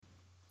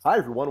Hi,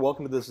 everyone.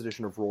 Welcome to this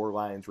edition of Roar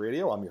Lions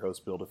Radio. I'm your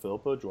host, Bill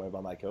DeFilippo, joined by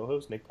my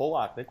co-host, Nick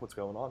Polak. Nick, what's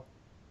going on?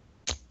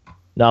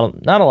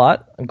 Not a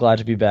lot. I'm glad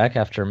to be back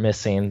after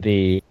missing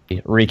the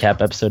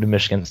recap episode of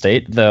Michigan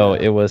State, though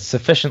Yeah. it was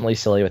sufficiently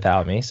silly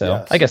without me, so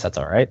Yes. I guess that's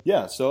all right.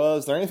 Yeah, so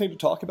is there anything to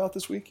talk about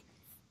this week?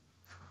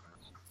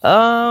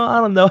 I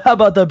don't know. How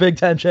about the Big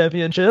Ten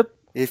championship?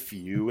 If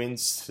you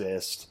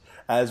insist.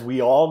 As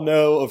we all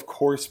know, of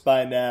course,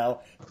 by now,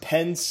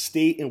 Penn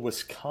State and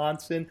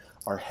Wisconsin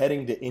are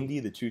heading to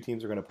Indy. The two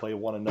teams are going to play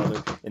one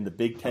another in the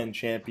Big Ten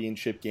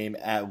championship game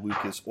at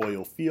Lucas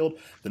Oil Field.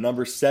 The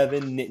number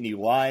 7 Nittany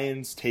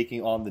Lions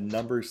taking on the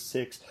number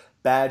 6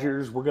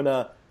 Badgers. We're going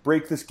to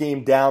break this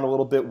game down a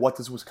little bit. What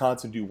does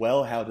Wisconsin do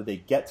well? How did they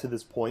get to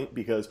this point?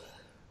 Because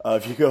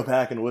if you go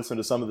back and listen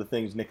to some of the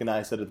things Nick and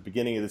I said at the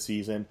beginning of the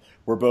season,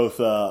 we're both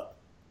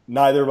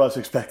neither of us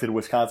expected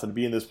Wisconsin to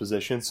be in this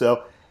position.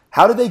 So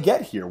how did they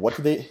get here? What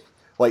do they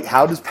like?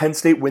 How does Penn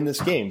State win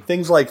this game?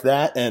 Things like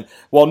that. And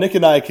while Nick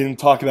and I can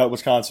talk about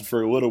Wisconsin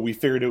for a little, we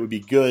figured it would be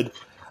good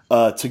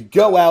to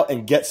go out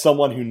and get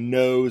someone who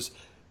knows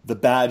the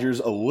Badgers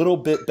a little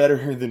bit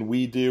better than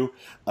we do.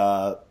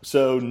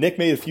 So Nick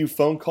made a few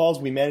phone calls.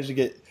 We managed to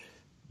get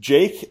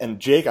Jake. And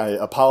Jake, I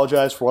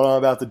apologize for what I'm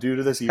about to do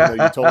to this, even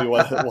though you told me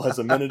what it was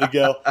a minute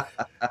ago.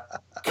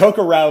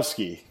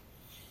 Kokorowski.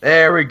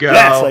 There we go.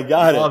 Yes, I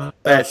got Love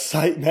it.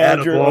 Site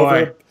manager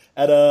Attaboy. over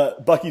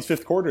at Bucky's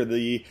Fifth Quarter,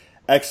 the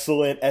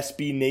excellent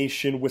SB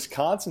Nation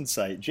Wisconsin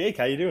site. Jake,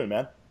 how you doing,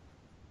 man?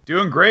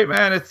 Doing great,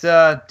 man. It's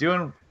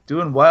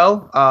doing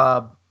well.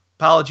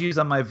 Apologies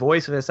on my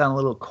voice if I sound a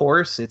little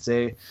coarse.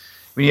 When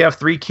you have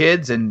 3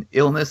 kids and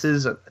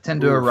illnesses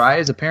tend to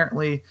arise,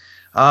 apparently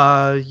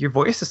your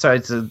voice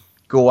decides to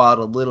go out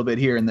a little bit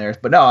here and there.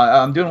 But no,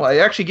 I'm doing well. It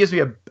actually gives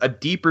me a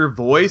deeper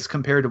voice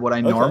compared to what I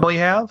normally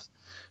have.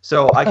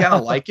 So I kind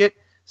of like it.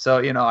 So,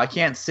 I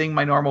can't sing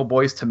my normal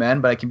Boys to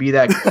Men, but I can be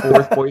that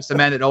fourth Boys to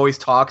Men that always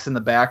talks in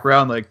the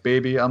background, like,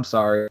 baby, I'm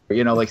sorry,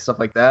 like stuff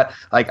like that.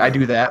 Like, I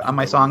do that on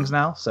my songs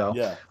now. So,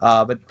 Yeah.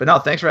 but no,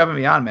 thanks for having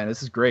me on, man.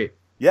 This is great.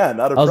 Yeah,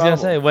 not a I was problem.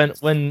 gonna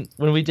say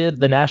when we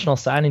did the National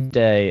Signing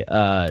Day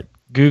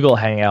Google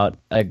Hangout,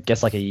 I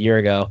guess like a year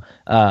ago,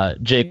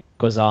 Jake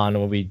was on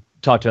when we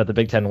talked about the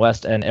Big Ten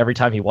West, and every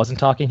time he wasn't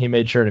talking, he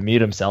made sure to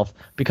mute himself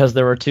because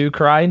there were 2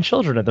 crying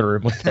children in the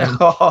room with him.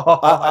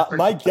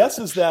 My guess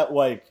is that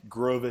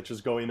Grovich is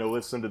going to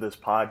listen to this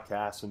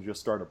podcast and just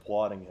start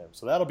applauding him.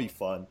 So that'll be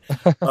fun.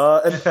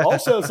 And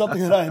also something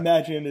that I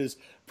imagine is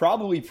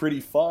probably pretty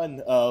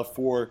fun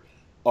for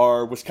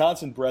our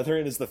Wisconsin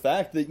brethren is the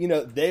fact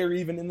that they're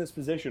even in this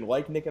position.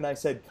 Like Nick and I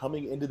said,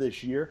 coming into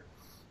this year,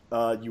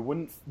 you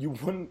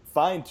wouldn't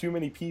find too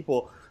many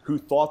people who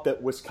thought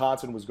that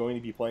Wisconsin was going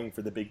to be playing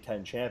for the Big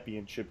Ten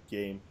championship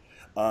game.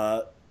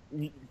 I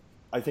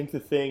think the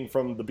thing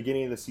from the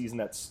beginning of the season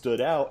that stood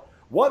out,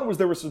 one was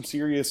there were some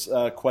serious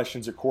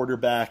questions at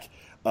quarterback.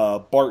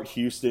 Bart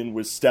Houston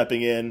was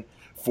stepping in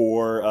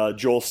for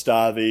Joel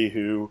Stave,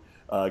 who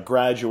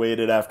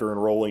graduated after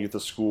enrolling at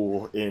the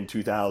school in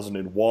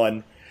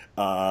 2001.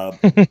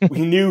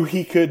 We knew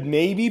he could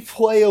maybe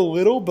play a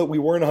little, but we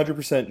weren't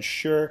 100%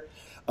 sure.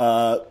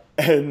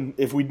 And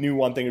if we knew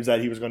one thing, it was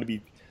that he was going to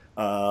be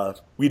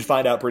we'd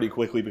find out pretty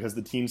quickly because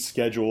the team's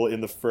schedule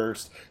in the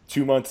first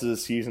 2 months of the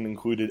season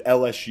included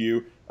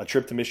LSU, a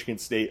trip to Michigan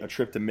State, a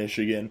trip to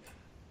Michigan,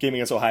 game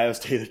against Ohio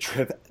State, a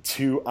trip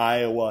to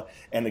Iowa,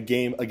 and a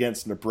game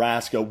against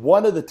Nebraska.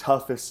 One of the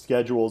toughest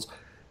schedules.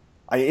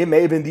 It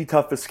may have been the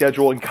toughest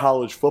schedule in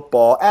college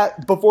football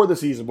before the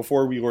season,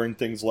 before we learned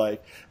things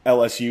like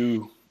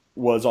LSU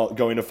was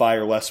going to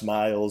fire Les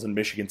Miles and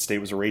Michigan State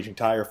was a raging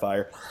tire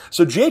fire.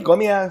 So, Jake, let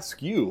me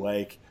ask you,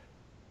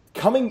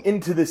 coming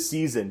into this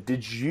season,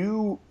 did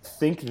you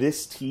think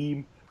this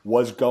team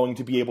was going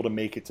to be able to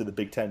make it to the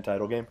Big Ten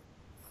title game?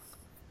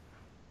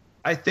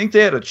 I think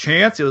they had a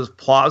chance. It was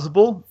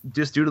plausible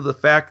just due to the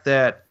fact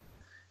that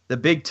the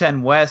Big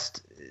Ten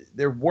West,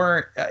 there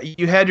weren't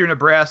you had your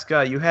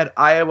Nebraska, you had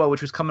Iowa,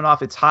 which was coming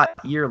off its hot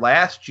year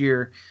last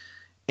year,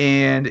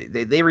 and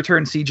they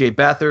returned C.J.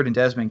 Beathard and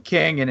Desmond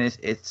King, and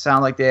it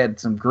sounded like they had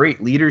some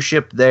great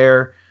leadership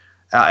there,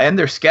 and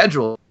their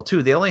schedule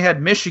too. They only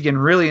had Michigan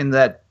really in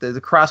the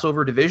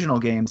crossover divisional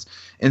games,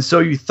 and so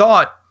you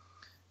thought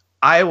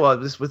Iowa,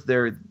 just with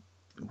their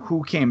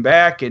who came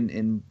back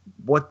and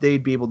what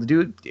they'd be able to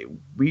do,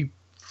 we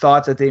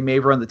thought that they may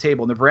run the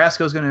table.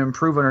 Nebraska was going to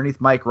improve underneath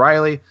Mike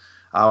Riley,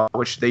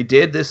 which they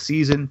did this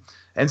season.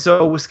 And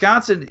so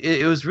Wisconsin,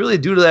 it was really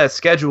due to that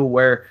schedule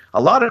where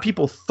a lot of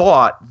people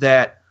thought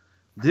that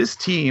this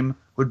team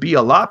would be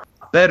a lot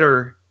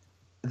better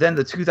than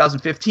the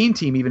 2015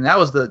 team. Even that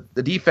was the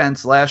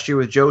defense last year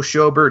with Joe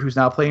Schobert, who's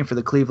now playing for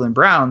the Cleveland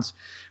Browns,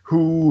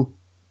 who,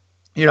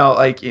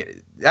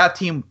 that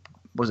team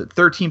was at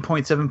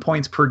 13.7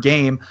 points per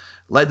game,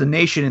 led the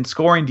nation in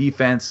scoring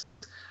defense.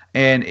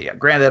 And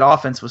granted, that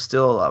offense was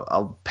still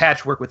a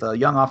patchwork with a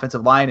young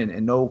offensive line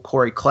and no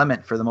Corey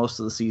Clement for the most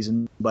of the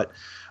season. But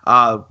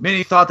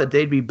many thought that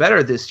they'd be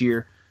better this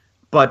year.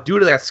 But due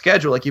to that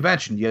schedule, like you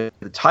mentioned, you had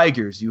the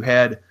Tigers,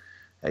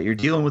 you're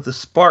dealing with the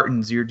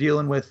Spartans, you're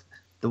dealing with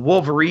the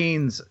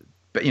Wolverines,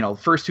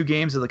 first 2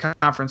 games of the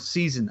conference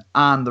season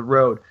on the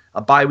road,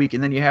 a bye week,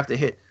 and then you have to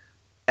hit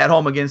at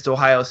home against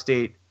Ohio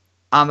State,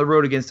 on the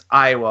road against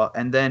Iowa,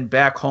 and then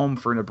back home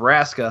for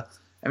Nebraska.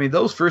 I mean,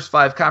 those first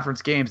 5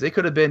 conference games, they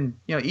could have been,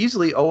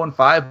 easily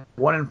 0-5,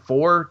 1-4,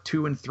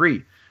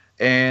 2-3.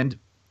 And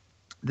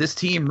this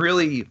team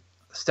really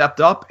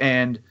stepped up,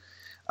 and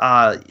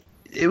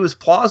it was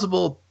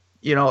plausible,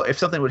 if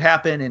something would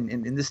happen.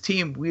 And this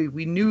team,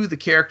 we knew the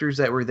characters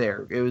that were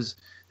there.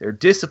 They're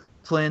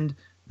disciplined.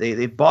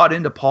 They bought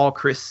into Paul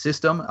Chryst'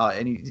 system,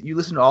 and you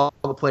listen to all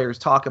the players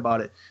talk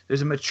about it.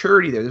 There's a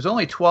maturity there. There's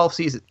only 12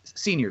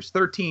 seniors.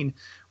 13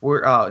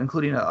 were,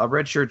 including a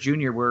redshirt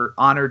junior, were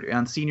honored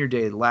on Senior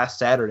Day last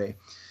Saturday.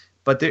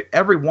 But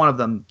every one of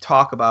them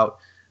talk about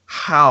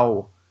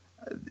how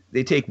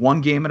they take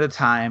one game at a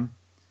time.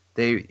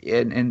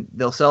 And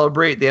they'll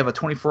celebrate. They have a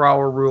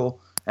 24-hour rule,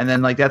 and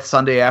then like that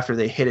Sunday after,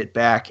 they hit it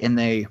back and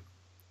they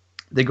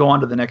go on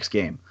to the next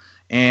game.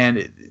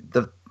 And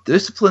the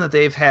discipline that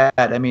they've had,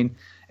 I mean,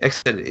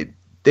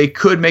 they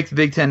could make the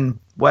Big Ten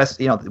West,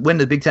 win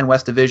the Big Ten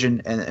West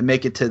division and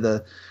make it to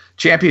the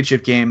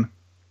championship game.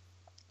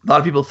 A lot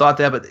of people thought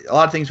that, but a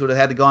lot of things would have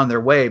had to go on their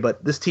way.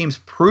 But this team's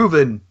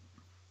proven,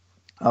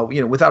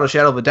 without a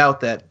shadow of a doubt,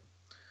 that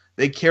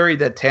they carried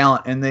that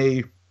talent and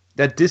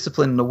that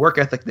discipline and the work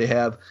ethic they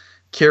have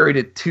carried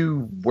it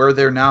to where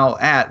they're now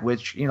at,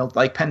 which,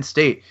 like Penn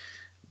State,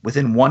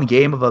 within one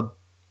game of a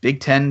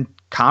Big Ten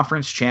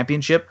conference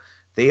championship,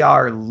 they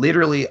are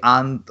literally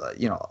on,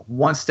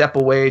 1 step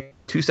away,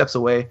 2 steps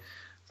away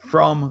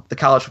from the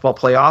college football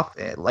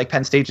playoff. Like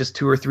Penn State, just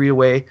 2 or 3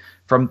 away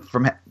from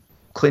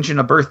clinching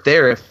a berth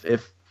there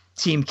if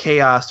Team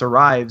Chaos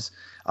arrives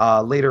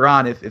later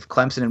on. If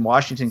Clemson and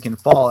Washington can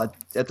fall,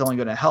 that's only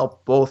going to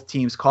help both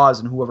teams'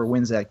 cause and whoever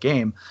wins that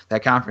game,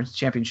 that conference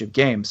championship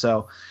game.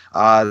 So,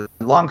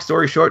 long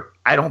story short,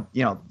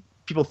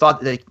 people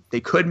thought that they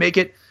could make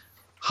it.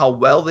 How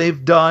well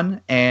they've done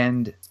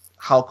and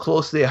how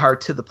close they are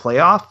to the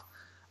playoff,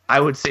 I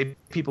would say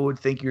people would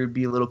think you would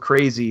be a little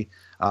crazy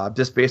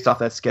just based off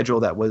that schedule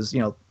that was,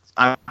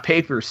 on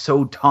paper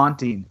so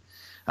daunting,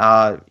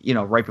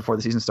 right before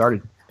the season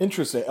started.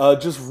 Interesting.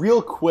 Just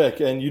real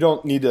quick, and you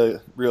don't need to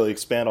really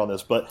expand on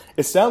this, but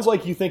it sounds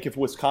like you think if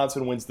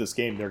Wisconsin wins this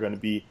game, they're going to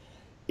be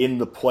in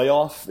the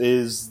playoff.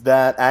 Is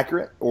that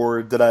accurate,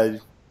 or did I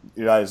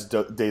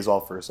daze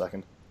off for a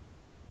second?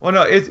 Well,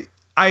 no,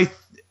 I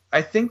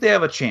think they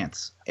have a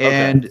chance,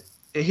 and. Okay.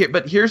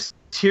 But here's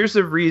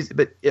the reason.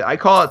 But I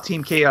call it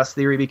Team Chaos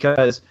theory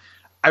because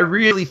I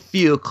really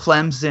feel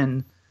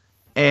Clemson,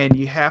 and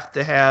you have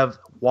to have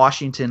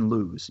Washington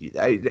lose.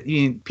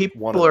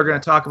 People are going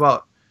to talk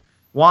about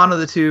one of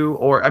the two,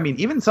 or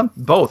even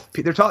both.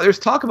 There's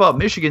talk about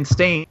Michigan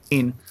staying,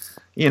 in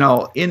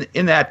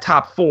that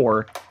top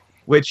 4,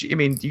 which you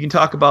can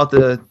talk about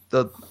the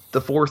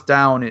 4th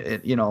down,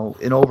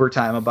 in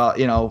overtime about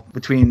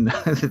between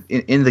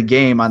in the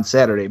game on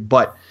Saturday,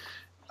 but.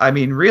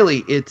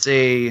 Really, it's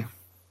the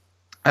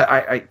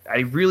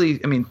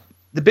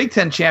Big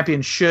Ten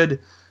champion should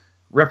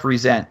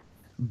represent,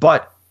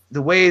 but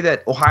the way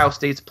that Ohio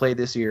State's played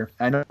this year,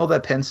 I know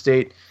that Penn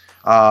State,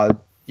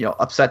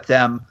 upset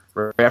them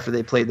right after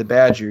they played the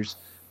Badgers,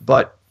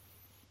 but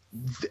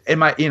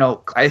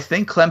I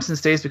think Clemson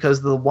stays because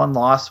of the one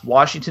loss.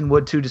 Washington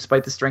would too,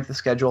 despite the strength of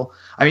schedule.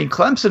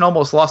 Clemson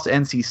almost lost to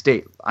NC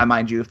State,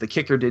 mind you, if the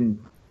kicker didn't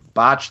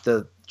botch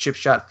the chip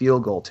shot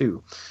field goal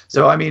too.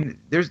 So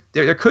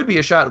there could be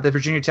a shot that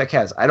Virginia Tech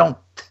has.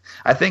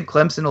 I think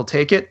Clemson will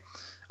take it,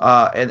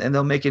 and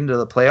they'll make it into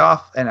the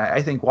playoff. And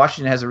I think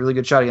Washington has a really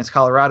good shot against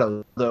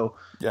Colorado, though.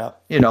 Yeah.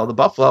 The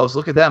Buffaloes,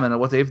 look at them and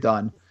what they've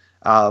done.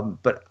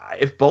 But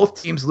if both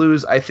teams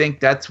lose, I think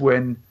that's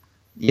when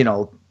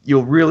you'll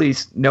really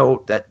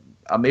know that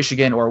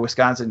Michigan or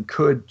Wisconsin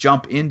could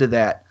jump into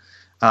that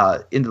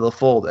into the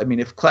fold.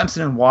 If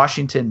Clemson and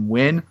Washington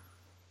win,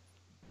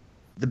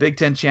 the Big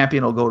Ten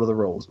champion will go to the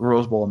Rose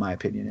Bowl, in my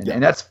opinion.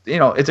 And that's,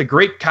 it's a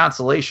great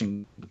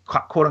consolation,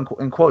 quote unquote,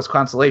 in quotes,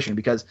 consolation,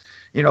 because,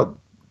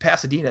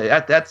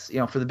 Pasadena, that's,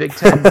 for the Big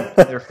Ten,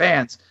 their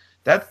fans,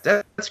 that's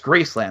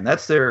Graceland.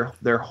 That's their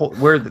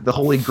where the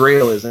Holy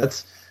Grail is.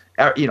 That's,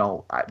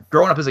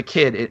 growing up as a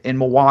kid in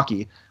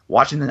Milwaukee,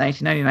 watching the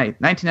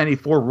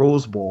 1994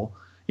 Rose Bowl,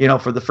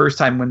 for the first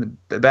time when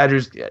the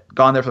Badgers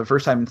gone there for the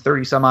first time in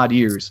 30 some odd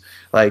years,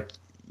 like,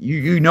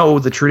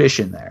 the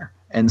tradition there.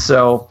 And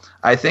so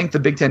I think the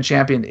Big Ten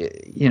champion,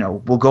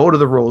 will go to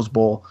the Rose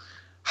Bowl.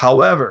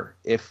 However,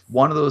 if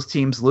one of those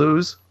teams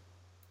lose,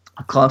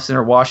 Clemson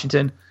or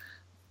Washington,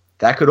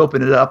 that could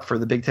open it up for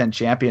the Big Ten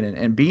champion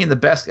and being the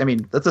best. Let me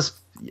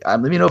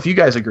know if you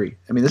guys agree.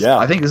 I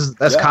think this is the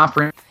best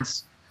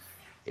conference,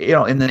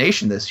 in the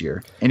nation this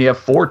year. And you have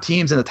 4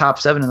 teams in the top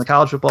 7 in the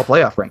college football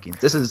playoff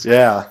rankings. This is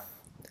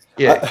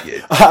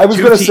I was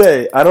going to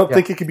say, I don't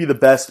think it could be the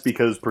best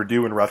because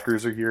Purdue and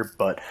Rutgers are here,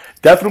 but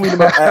definitely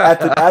at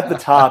the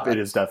top, it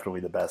is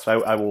definitely the best.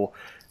 I will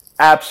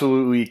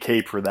absolutely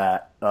cape for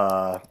that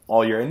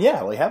all year. And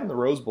having the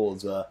Rose Bowl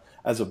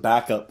as a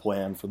backup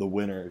plan for the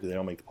winner if they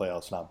don't make the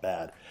playoffs, not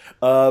bad.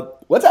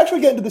 Let's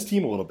actually get into this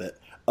team a little bit.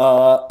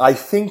 I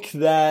think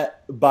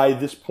that by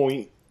this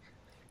point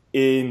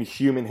in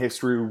human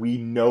history, we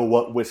know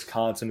what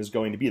Wisconsin is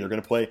going to be. They're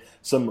going to play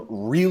some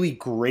really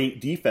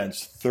great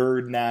defense,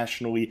 third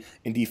nationally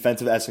in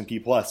defensive S&P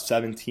plus,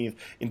 17th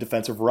in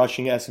defensive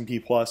rushing S&P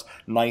plus,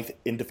 9th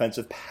in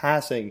defensive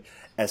passing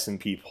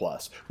S&P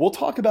plus. We'll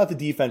talk about the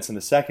defense in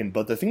a second,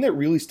 but the thing that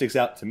really sticks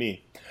out to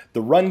me,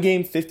 the run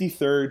game,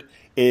 53rd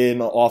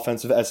in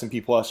offensive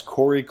S&P plus.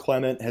 Corey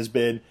Clement has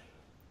been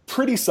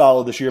pretty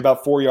solid this year,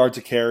 about 4 yards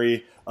a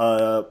carry,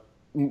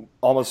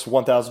 almost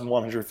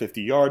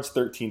 1,150 yards,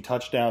 13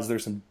 touchdowns.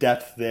 There's some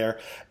depth there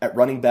at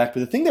running back.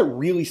 But the thing that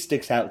really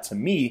sticks out to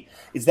me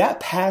is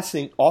that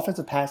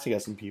offensive passing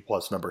S&P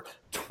plus number,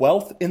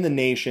 12th in the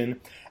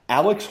nation.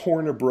 Alex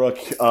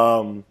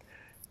Hornibrook,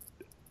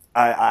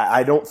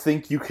 I don't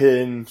think you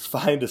can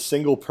find a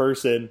single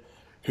person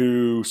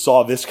who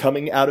saw this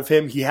coming out of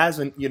him. He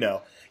hasn't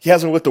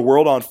lit the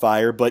world on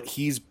fire, but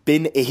he's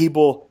been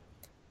able,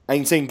 I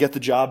ain't saying get the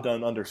job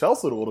done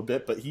undersells it a little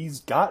bit, but he's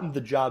gotten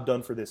the job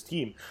done for this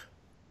team.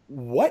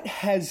 What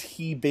has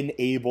he been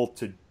able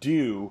to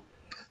do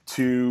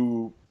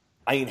to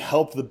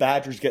help the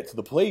Badgers get to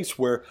the place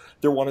where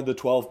they're one of the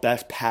 12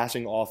 best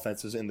passing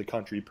offenses in the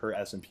country per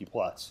S&P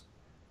plus?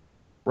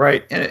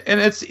 Right, and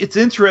it's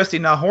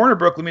interesting. Now,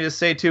 Hornibrook, let me just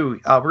say, too,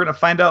 we're going to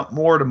find out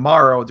more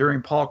tomorrow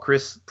during Paul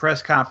Chryst'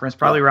 press conference,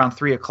 probably around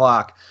 3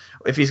 o'clock,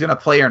 if he's going to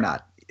play or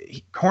not.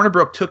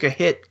 Hornibrook took a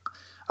hit.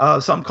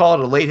 Some call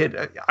it a late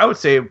hit. I would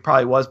say it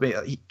probably was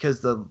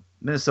because the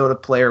Minnesota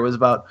player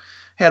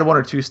had one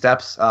or two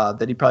steps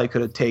that he probably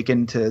could have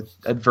taken to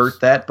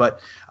avert that. But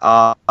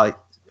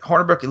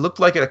Hornibrook, it looked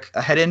like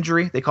a head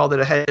injury. They called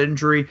it a head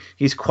injury.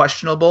 He's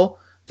questionable,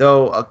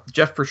 though.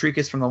 Jeff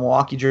Petrikis from the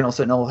Milwaukee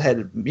Journal-Sentinel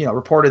had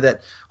reported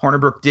that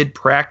Hornibrook did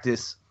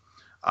practice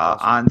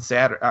on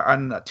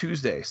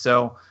Tuesday.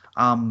 So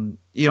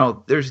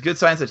there's good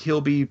signs that he'll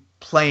be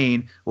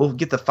playing. We'll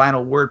get the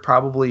final word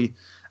probably,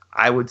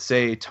 I would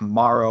say,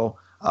 tomorrow.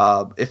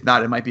 If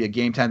not, it might be a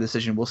game time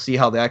decision. We'll see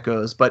how that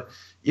goes. But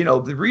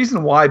the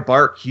reason why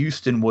Bart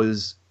Houston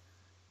was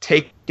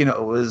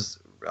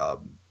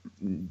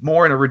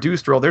more in a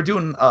reduced role, they're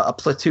doing a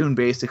platoon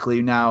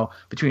basically now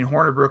between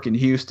Hornibrook and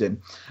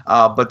Houston.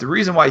 But the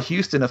reason why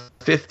Houston, a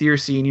fifth-year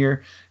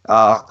senior,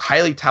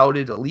 highly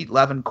touted Elite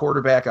 11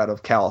 quarterback out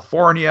of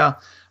California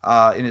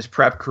in his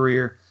prep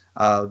career,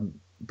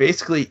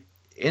 basically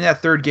in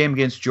that third game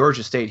against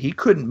Georgia State, he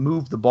couldn't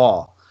move the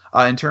ball.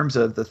 In terms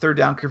of the third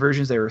down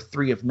conversions, they were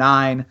 3 of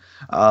 9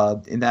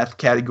 in that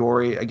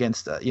category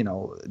against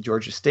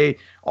Georgia State.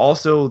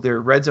 Also,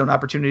 their red zone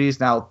opportunities,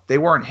 now they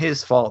weren't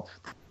his fault.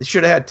 They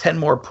should have had 10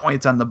 more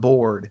points on the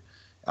board,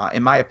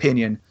 in my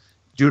opinion,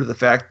 due to the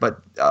fact,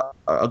 but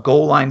a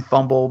goal line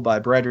fumble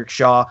by Bradrick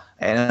Shaw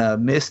and a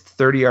missed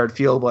 30-yard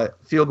field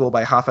goal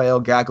by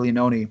Rafael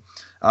Gaglianone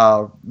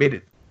made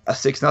it a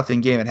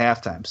 6-0 game at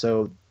halftime.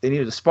 So they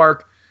needed a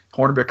spark.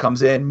 Hornibrook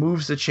comes in,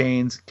 moves the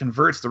chains,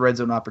 converts the red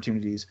zone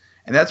opportunities,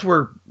 and that's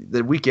where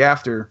the week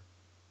after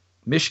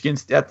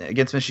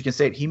against Michigan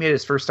State, he made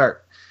his first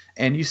start.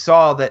 And you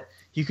saw that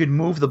he could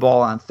move the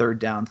ball on third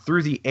down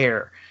through the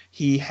air.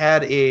 He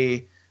had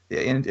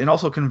and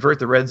also convert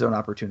the red zone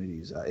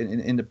opportunities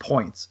into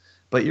points.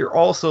 But you're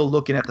also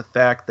looking at the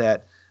fact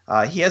that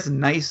he has a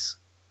nice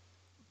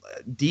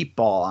deep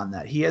ball on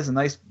that. He has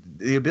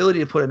the ability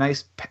to put a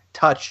nice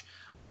touch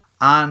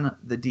on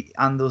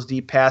those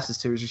deep passes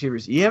to his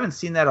receivers. You haven't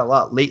seen that a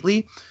lot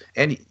lately,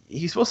 and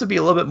he's supposed to be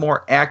a little bit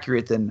more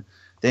accurate than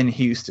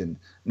Houston.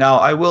 Now,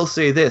 I will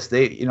say this: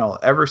 they,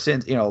 ever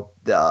since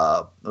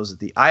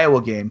the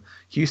Iowa game,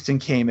 Houston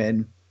came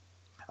in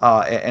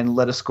and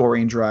led a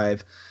scoring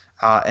drive,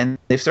 and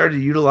they've started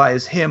to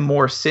utilize him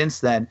more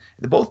since then.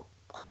 Both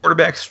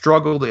quarterbacks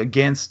struggled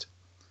against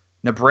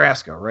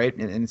Nebraska, right?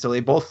 And so they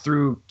both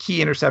threw key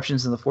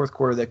interceptions in the fourth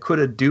quarter that could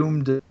have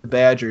doomed the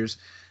Badgers,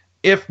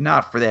 if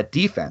not for that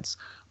defense.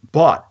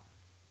 But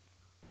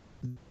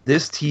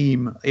this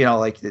team, the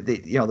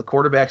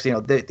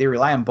quarterbacks, they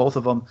rely on both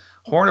of them.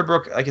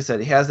 Hornibrook, like I said,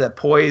 he has that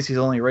poise. He's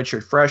only a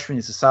redshirt freshman.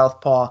 He's a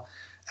southpaw,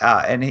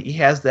 and he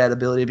has that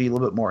ability to be a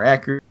little bit more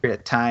accurate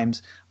at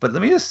times. But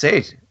let me just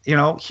say,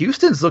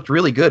 Houston's looked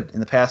really good in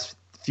the past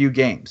few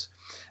games,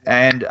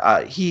 and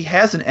he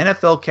has an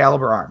NFL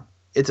caliber arm.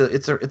 It's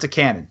a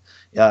cannon.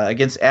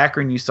 Against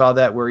Akron, you saw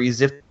that where he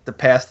zipped the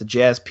pass to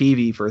Jazz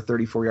Peavy for a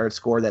 34-yard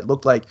score that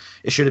looked like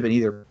it should have been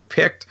either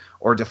picked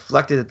or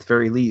deflected at the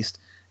very least,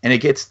 and it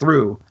gets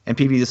through, and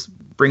Peavy just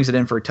brings it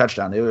in for a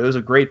touchdown. It was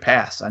a great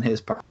pass on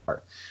his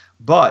part.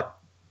 But,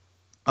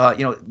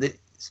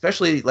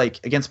 especially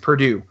like against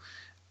Purdue,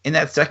 in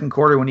that second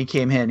quarter when he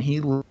came in,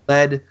 he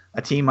led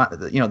a team,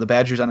 the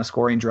Badgers on a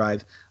scoring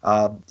drive,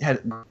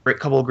 had a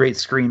couple of great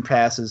screen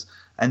passes,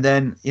 and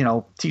then,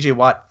 TJ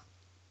Watt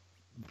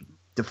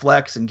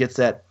deflects and gets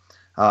that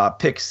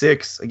pick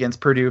 6 against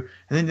Purdue,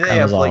 and then they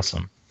have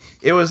awesome.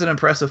 It was an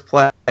impressive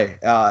play,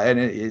 and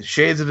it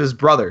shades of his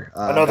brother.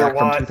 Another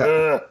one.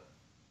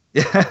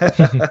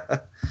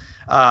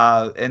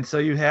 And so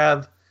you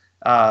have,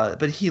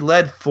 but he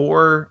led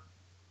 4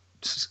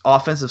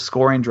 offensive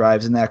scoring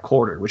drives in that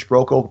quarter, which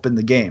broke open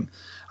the game.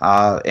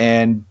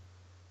 And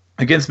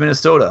against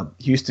Minnesota,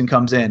 Houston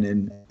comes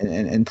in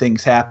and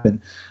things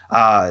happen.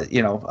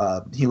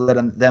 He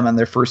led them on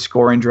their first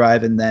scoring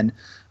drive, and then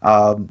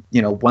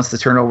once the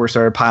turnover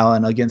started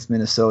piling against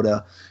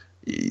Minnesota,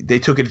 they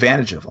took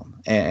advantage of them.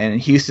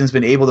 And Houston's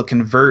been able to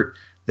convert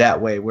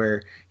that way,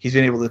 where he's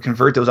been able to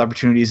convert those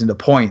opportunities into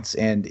points,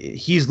 and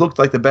he's looked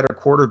like the better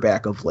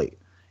quarterback of late,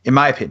 in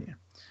my opinion.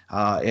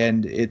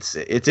 And it's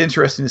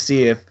interesting to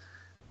see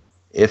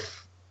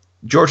if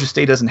Georgia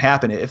State doesn't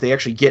happen, if they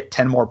actually get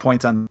 10 more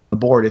points on the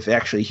board, if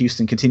actually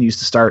Houston continues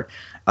to start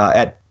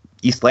at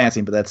East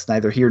Lansing, but that's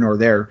neither here nor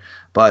there.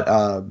 But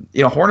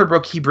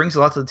Hornibrook, he brings a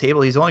lot to the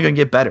table. He's only going to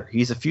get better.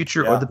 He's the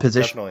future of the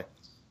position. Definitely.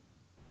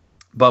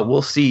 But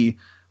we'll see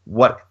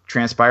what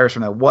transpires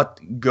from that, what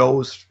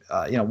goes,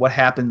 what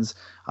happens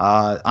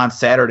on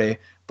Saturday.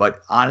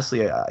 But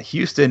honestly,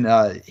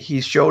 Houston,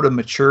 he showed a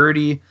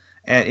maturity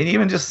and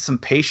even just some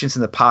patience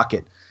in the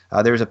pocket.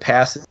 There was a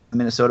pass in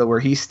Minnesota where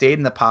he stayed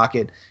in the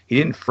pocket. He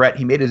didn't fret.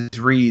 He made his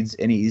reads,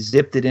 and he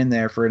zipped it in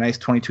there for a nice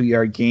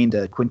 22-yard gain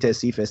to Quintez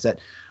Cephas that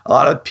a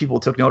lot of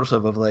people took notice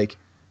of like,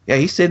 yeah,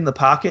 he stayed in the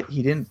pocket.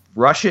 He didn't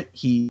rush it.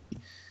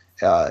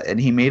 And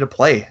he made a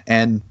play.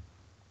 And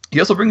he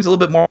also brings a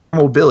little bit more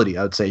mobility,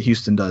 I would say,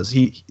 Houston does.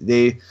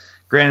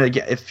 Granted,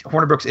 if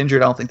Hornibrook's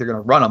injured, I don't think they're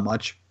going to run him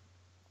much.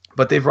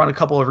 But they've run a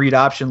couple of read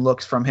option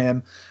looks from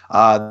him.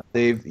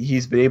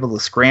 He's been able to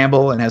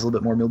scramble and has a little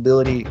bit more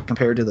mobility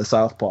compared to the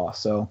southpaw.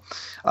 So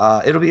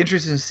it'll be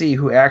interesting to see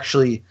who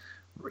actually,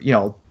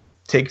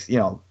 takes,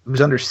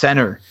 who's under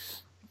center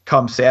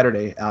come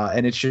Saturday,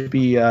 and it should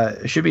be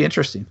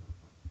interesting.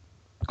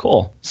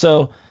 Cool.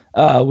 So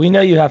we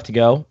know you have to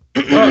go,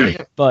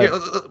 but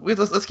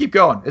let's keep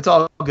going. It's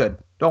all good.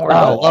 Don't worry.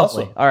 Oh,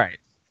 lovely. All right.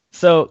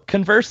 So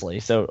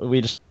conversely,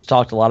 we just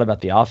talked a lot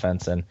about the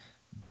offense, and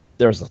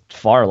there's a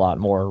lot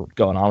more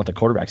going on with the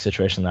quarterback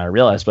situation than I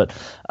realized. But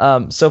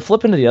so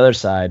flipping to the other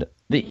side,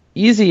 the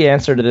easy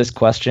answer to this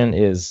question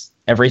is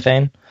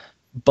everything.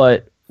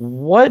 But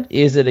what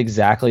is it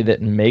exactly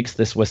that makes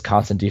this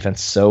Wisconsin defense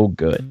so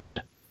good?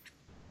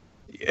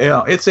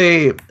 It's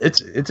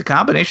a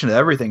combination of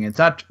everything. It's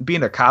not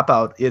being a cop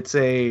out. It's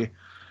the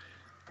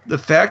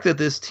fact that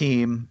this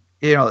team,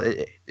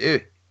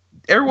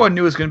 everyone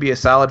knew it was going to be a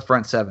solid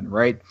front seven,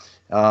 right?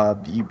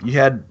 You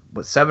had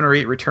 7 or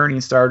 8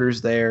 returning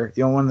starters there.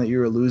 The only one that you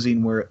were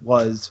losing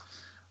was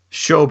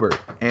Schobert,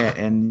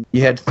 and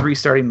you had 3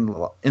 starting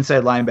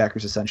inside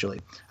linebackers essentially.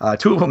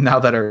 2 of them now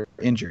that are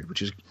injured,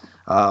 which is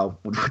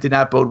did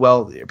not bode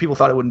well. People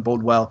thought it wouldn't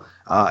bode well,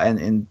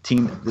 and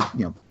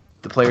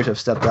the players have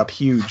stepped up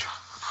huge,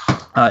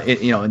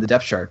 in the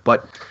depth chart.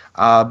 But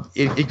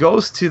it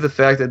goes to the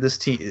fact that this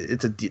team,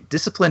 it's a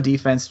disciplined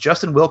defense.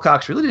 Justin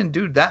Wilcox really didn't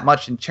do that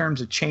much in terms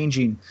of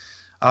changing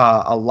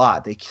a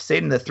lot. They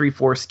stayed in the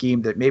 3-4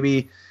 scheme that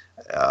maybe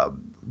a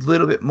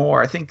little bit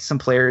more. I think some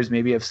players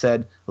maybe have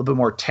said a little bit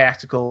more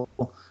tactical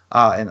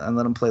and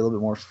let them play a little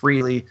bit more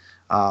freely.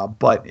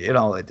 But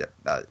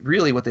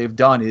really what they've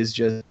done is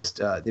just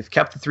they've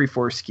kept the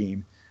 3-4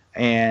 scheme,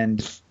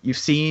 and you've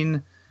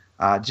seen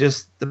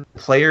just the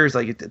players,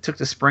 like it took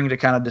the spring to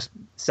kind of just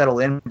settle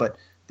in, but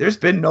there's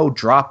been no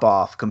drop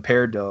off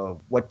compared to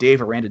what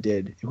Dave Aranda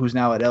did, who's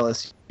now at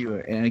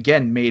LSU, and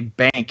again made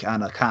bank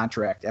on a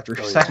contract after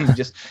signing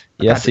just.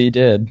 Yes, he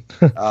did.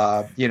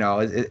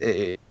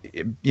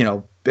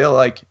 Bill,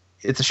 like,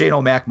 it's a Shane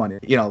O'Mac money,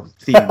 theme.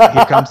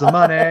 Here comes the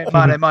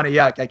money.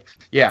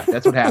 Yeah,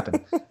 that's what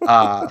happened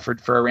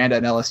for Aranda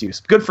and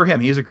LSU. Good for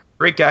him. He's a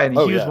great guy, and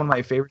he was one of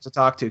my favorites to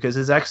talk to because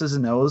his X's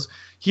and O's,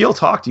 he'll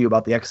talk to you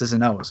about the X's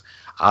and O's,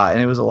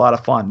 and it was a lot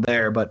of fun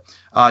there. But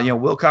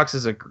Wilcox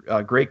is a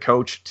great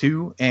coach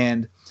too,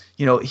 and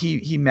he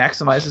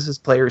maximizes his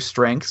players'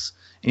 strengths,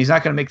 and he's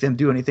not going to make them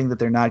do anything that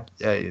they're not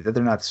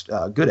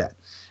good at.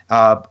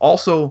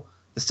 Also,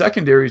 the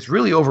secondary is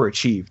really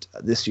overachieved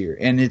this year,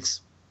 and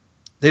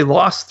they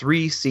lost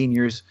 3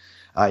 seniors.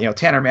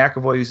 Tanner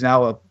McAvoy, who's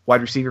now a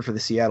wide receiver for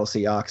the Seattle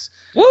Seahawks.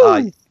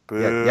 Woo!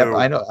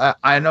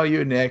 I know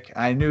you, Nick.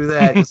 I knew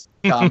that was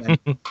coming.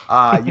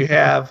 You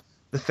have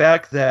the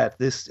fact that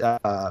this,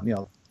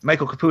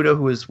 Michael Caputo,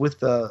 who was with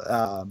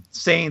the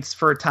Saints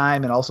for a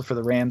time and also for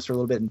the Rams for a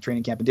little bit in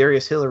training camp, and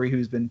Darius Hillary,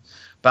 who's been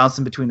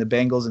bouncing between the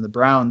Bengals and the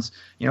Browns.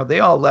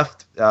 They all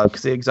left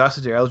because they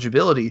exhausted their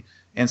eligibility,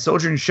 and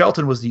Sojourn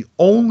Shelton was the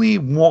only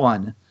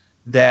one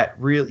that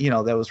really,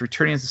 that was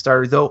returning as a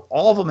starter, though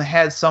all of them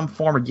had some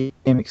form of game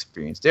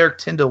experience. Derek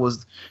Tyndall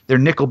was their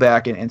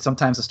nickelback and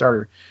sometimes a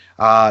starter,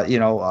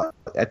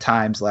 at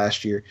times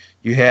last year.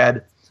 You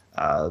had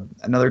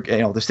another,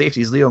 the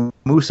safeties, Leo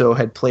Musso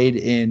had played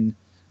in,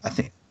 I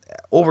think,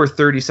 over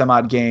 30 some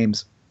odd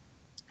games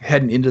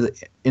heading into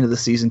the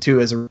season too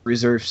as a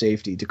reserve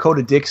safety.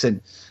 Dakota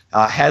Dixon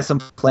had some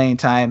playing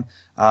time,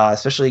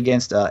 especially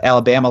against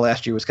Alabama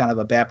last year. Was kind of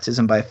a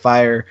baptism by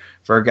fire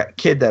for a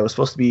kid that was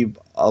supposed to be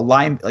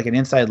an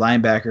inside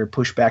linebacker,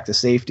 pushed back to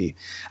safety.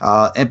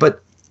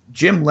 But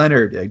Jim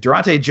Leonard,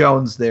 Durante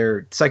Jones,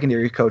 their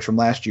secondary coach from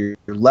last year,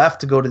 left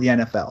to go to the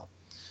NFL,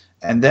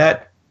 and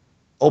that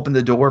opened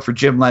the door for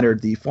Jim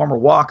Leonard, the former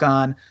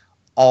walk-on,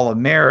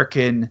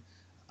 All-American,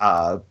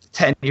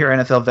 10-year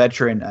NFL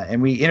veteran,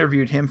 and we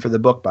interviewed him for the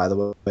book, by the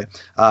way.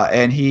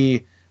 And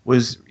he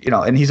was,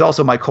 and he's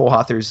also my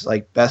co-author's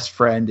like best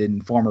friend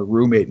and former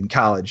roommate in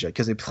college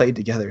because they played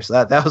together.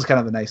 So that was kind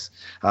of a nice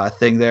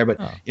thing there. But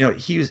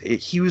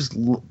he was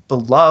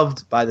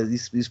beloved by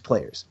these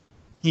players.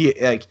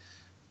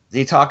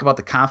 They talk about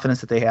the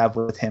confidence that they have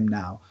with him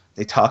now.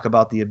 They talk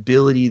about the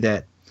ability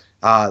that,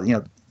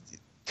 kind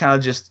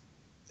of just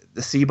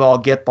the see ball,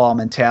 get ball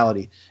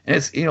mentality. And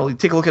it's,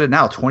 take a look at it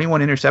now.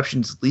 21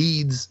 interceptions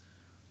leads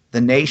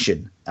the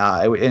nation.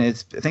 And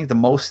it's, I think, the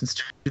most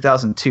since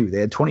 2002.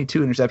 They had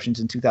 22 interceptions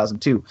in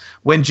 2002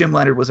 when Jim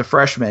Leonhard was a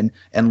freshman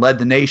and led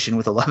the nation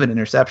with 11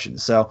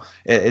 interceptions. So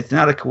it's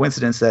not a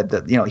coincidence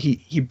that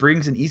he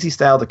brings an easy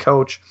style to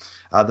coach.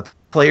 The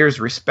players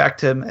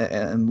respect him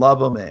and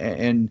love him.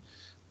 And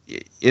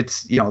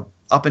it's,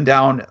 up and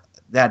down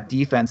that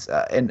defense.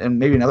 And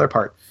maybe another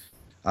part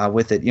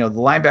with it, the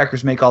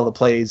linebackers make all the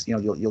plays.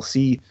 You'll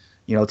see,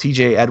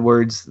 TJ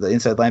Edwards, the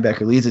inside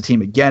linebacker, leads the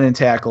team again in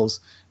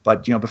tackles.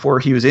 But before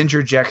he was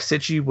injured, Jack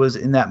Sitchie was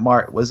in that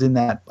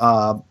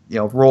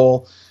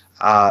role.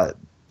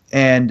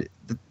 And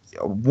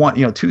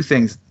two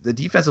things: the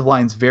defensive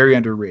line's very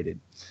underrated.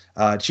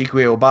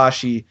 Chikwe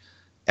Obashi,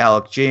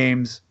 Alec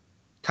James,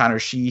 Connor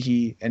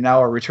Sheehy, and now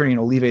our returning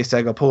Olive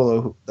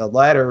Sagapolo, the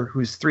latter,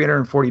 who's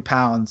 340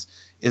 pounds,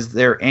 is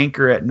their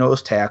anchor at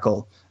nose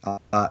tackle,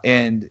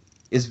 and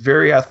is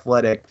very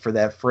athletic for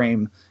that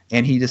frame.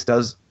 And he just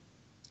does,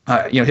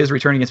 his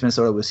return against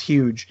Minnesota was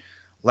huge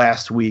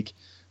last week.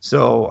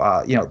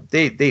 So,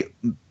 they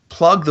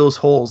plug those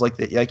holes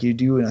like you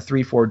do in a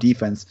 3-4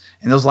 defense,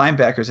 and those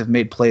linebackers have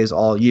made plays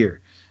all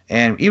year.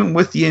 And even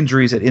with the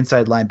injuries at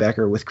inside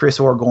linebacker, with Chris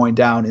Orr going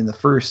down in the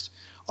first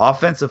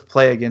offensive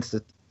play against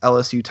the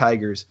LSU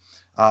Tigers,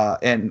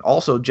 and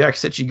also Jack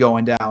Sitchie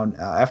going down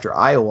after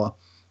Iowa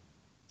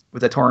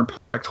with a torn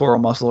pectoral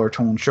muscle or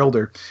torn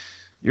shoulder,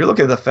 you're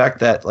looking at the fact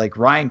that like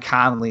Ryan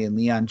Connolly and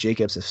Leon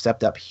Jacobs have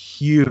stepped up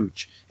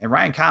huge. And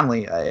Ryan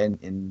Connolly,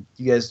 and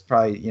you guys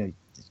probably,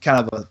 kind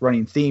of a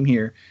running theme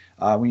here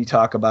when you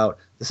talk about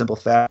the simple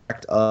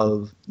fact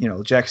of,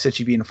 Jack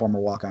Sitchie being a former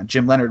walk-on,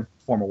 Jim Leonhard,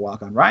 former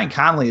walk-on. Ryan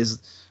Connolly is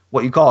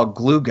what you call a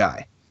glue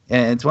guy.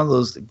 And it's one of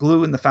those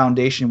glue in the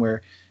foundation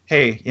where,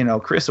 hey,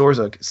 Chris Orr's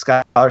a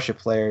scholarship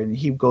player, and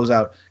he goes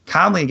out.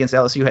 Connolly against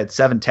LSU had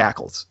 7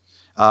 tackles,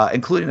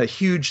 including a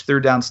huge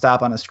third down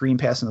stop on a screen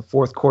pass in the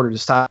fourth quarter to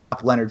stop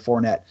Leonard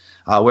Fournette,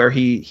 where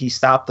he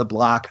stopped the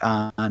block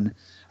on,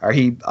 or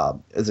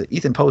is it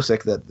Ethan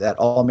Posick, that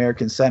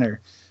All-American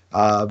center.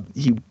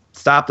 He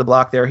stopped the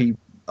block there. He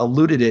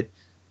eluded it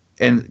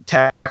and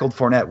tackled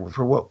Fournette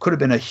for what could have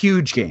been a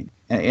huge game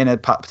and a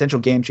potential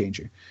game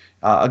changer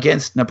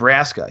against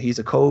Nebraska. He's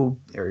a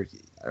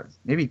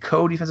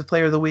co-defensive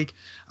player of the week.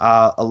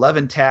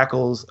 11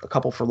 tackles, a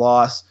couple for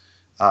loss.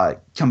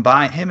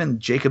 Combined, him and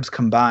Jacobs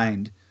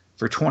combined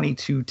for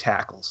 22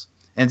 tackles.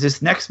 And it's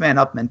this next man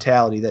up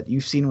mentality that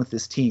you've seen with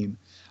this team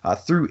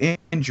through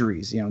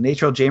injuries.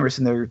 Natrell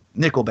Jamerson, their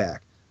nickelback,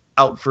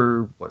 out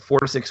for 4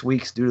 to 6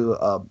 weeks due to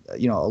a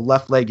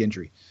left leg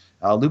injury.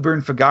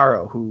 Luburn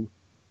Figaro, who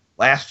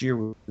last year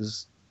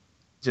was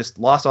just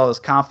lost all his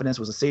confidence,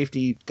 was a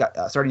safety,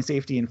 starting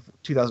safety in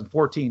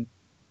 2014,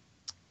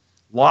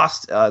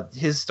 lost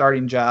his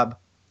starting job,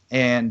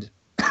 and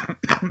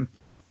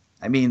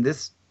I mean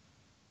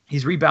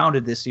he's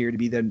rebounded this year to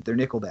be their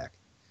nickelback.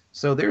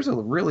 So there's a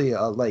really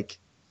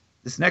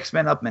this next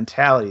man up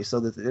mentality. So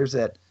that there's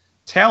that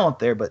talent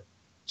there, but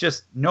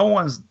just no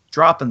one's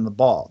dropping the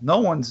ball. No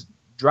one's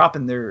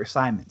dropping their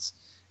assignments,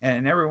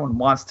 and everyone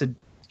wants to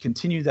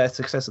continue that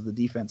success of the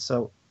defense.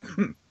 So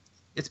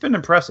it's been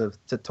impressive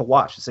to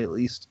watch, to say the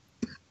least.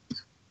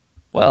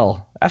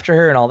 Well, after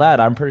hearing all that,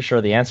 I'm pretty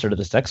sure the answer to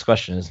this next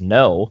question is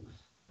no,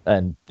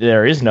 and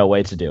there is no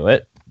way to do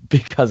it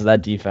because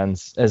that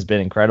defense has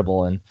been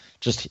incredible. And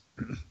just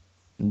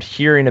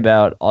hearing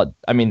about,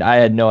 I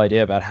had no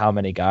idea about how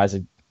many guys.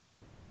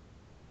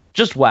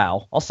 Just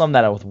wow. I'll sum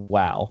that up with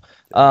wow.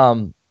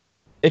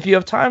 If you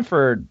have time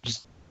for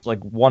just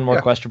like one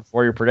more question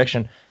before your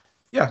prediction.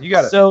 Yeah, you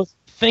got it. So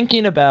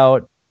thinking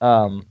about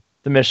the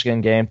Michigan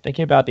game,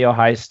 thinking about the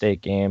Ohio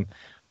State game,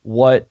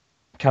 what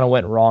kind of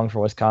went wrong for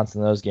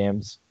Wisconsin in those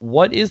games?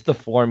 What is the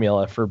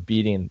formula for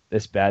beating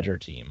this Badger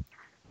team?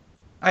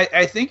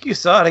 I think you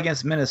saw it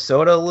against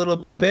Minnesota a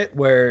little bit,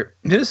 where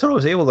Minnesota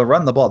was able to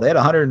run the ball. They had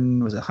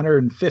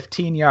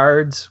 115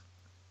 yards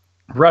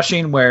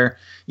rushing, where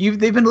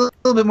they've been a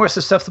little bit more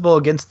susceptible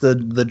against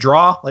the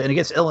draw, and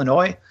against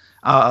Illinois,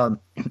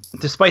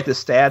 despite the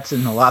stats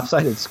and the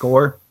lopsided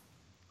score.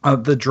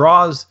 The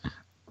draws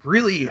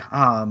really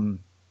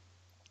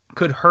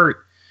could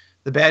hurt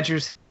the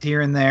Badgers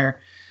here and there.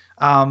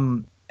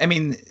 I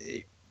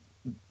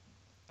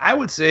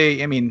would say,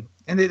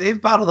 and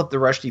they've bottled up the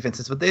rush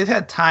defenses, but they've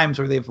had times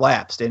where they've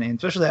lapsed, and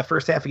especially that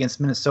first half against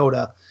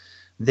Minnesota,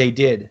 they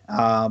did.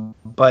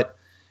 But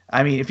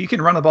if you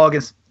can run the ball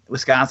against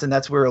Wisconsin,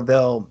 that's where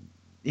they'll,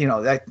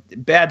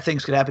 bad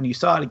things could happen. You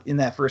saw it in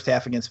that first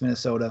half against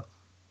Minnesota.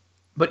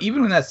 But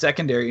even in that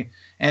secondary,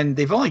 and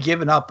they've only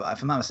given up,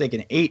 if I'm not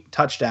mistaken, 8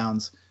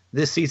 touchdowns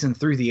this season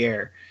through the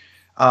air.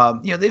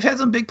 They've had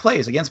some big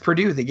plays against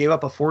Purdue. They gave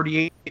up a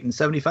 48 and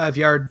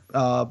 75-yard,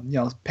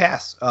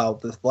 pass,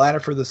 the latter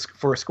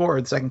for a score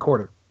in the second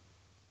quarter.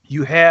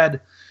 You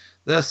had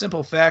the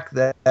simple fact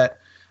that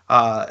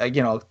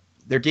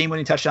their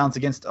game-winning touchdowns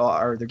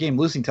or their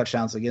game-losing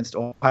touchdowns against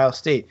Ohio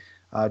State.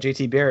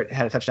 J.T. Barrett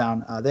had a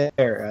touchdown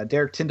there.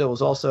 Derek Tyndall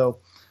was also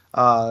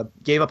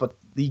gave up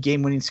the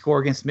game-winning score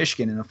against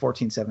Michigan in a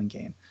 14-7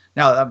 game.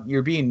 Now,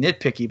 you're being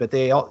nitpicky, but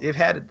they've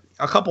had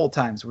a couple of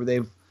times where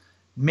they've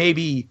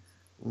maybe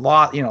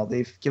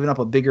they've given up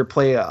a bigger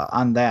play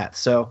on that.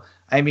 So,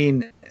 I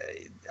mean,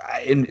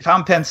 if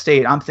I'm Penn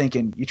State, I'm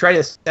thinking you try to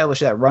establish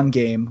that run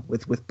game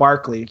with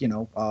Barkley.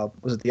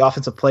 Was it the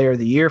Offensive Player of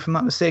the Year, if I'm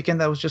not mistaken,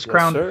 that was just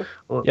crowned a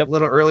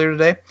little earlier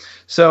today?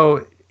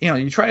 So,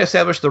 you try to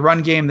establish the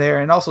run game there,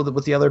 and also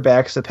with the other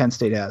backs that Penn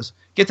State has,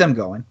 get them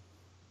going.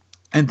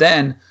 And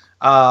then,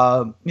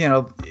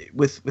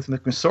 with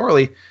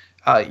McSorley,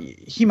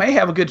 he may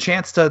have a good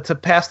chance to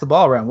pass the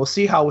ball around. We'll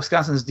see how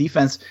Wisconsin's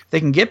defense, they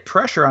can get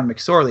pressure on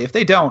McSorley. If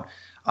they don't,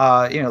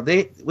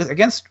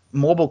 against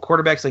mobile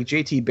quarterbacks like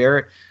J.T.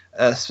 Barrett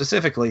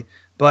specifically,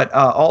 but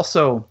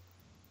also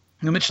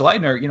Mitch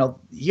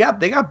Leitner,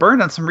 they got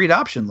burned on some read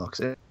option looks.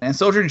 And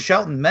Sojourn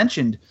Shelton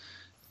mentioned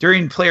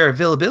during player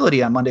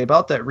availability on Monday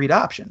about that read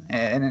option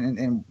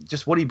and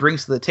just what he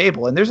brings to the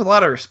table. And there's a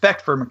lot of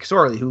respect for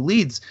McSorley, who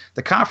leads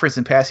the conference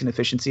in passing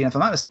efficiency, and if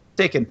I'm not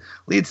mistaken,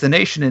 leads the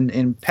nation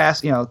in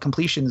pass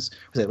completions,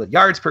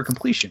 yards per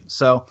completion.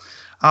 So,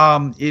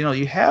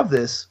 you have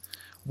this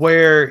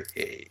where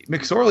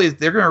McSorley,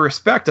 they're going to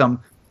respect him,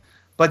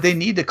 but they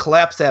need to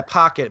collapse that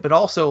pocket, but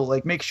also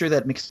make sure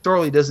that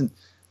McSorley doesn't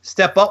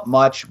step up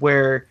much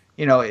where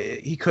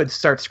he could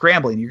start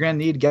scrambling. You're going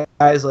to need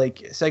guys like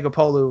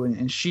Segapolu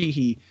and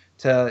Sheehy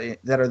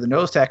that are the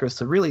nose tacklers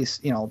to really,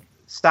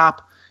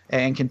 stop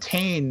and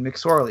contain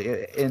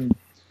McSorley. And,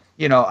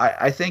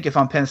 I think if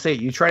I'm Penn State,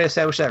 you try to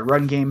establish that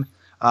run game,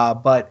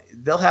 but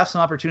they'll have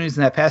some opportunities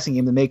in that passing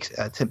game to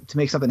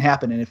make something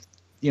happen. And if,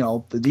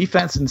 the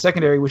defense and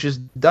secondary, which has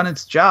done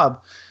its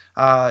job,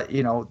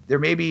 there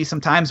may be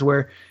some times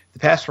where the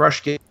pass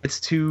rush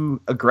gets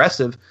too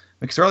aggressive.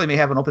 McSorley may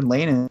have an open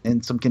lane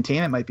and some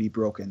containment might be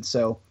broken.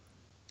 So,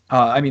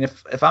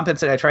 if I'm Penn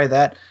State, I try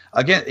that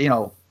again.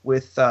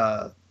 With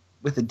the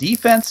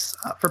defense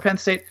for Penn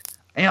State,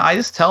 I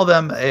just tell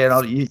them,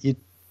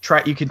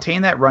 you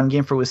contain that run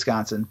game for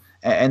Wisconsin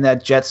and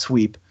that jet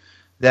sweep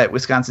that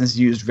Wisconsin's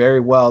used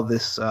very well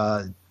this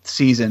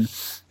season.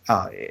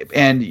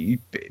 And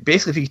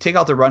basically, if you take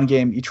out the run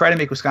game, you try to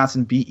make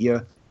Wisconsin beat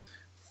you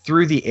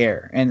through the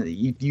air, and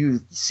you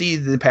see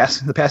the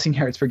passing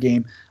yards per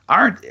game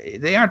aren't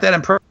that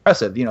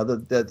impressive.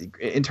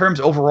 In terms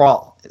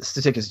overall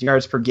statistics,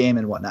 yards per game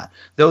and whatnot,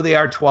 though they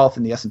are 12th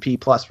in the S&P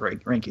Plus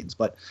rankings.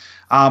 But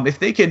if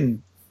they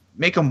can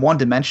make them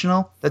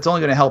one-dimensional, that's only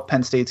going to help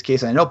Penn State's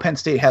case. And I know Penn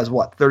State has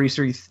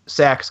 33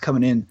 sacks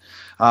coming in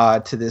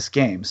to this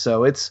game,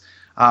 so it's.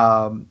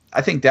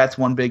 I think that's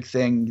one big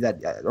thing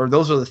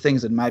those are the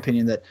things, in my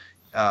opinion, that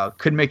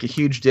could make a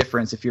huge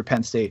difference if you're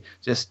Penn State.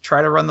 Just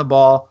try to run the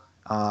ball,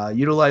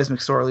 utilize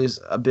McSorley's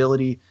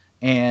ability,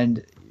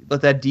 and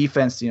let that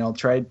defense,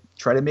 try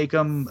to make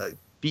them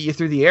beat you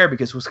through the air,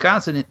 because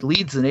Wisconsin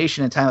leads the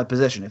nation in time of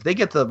possession. If they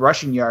get the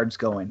rushing yards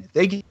going, if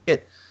they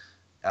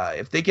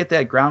get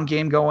that ground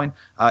game going,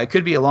 it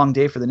could be a long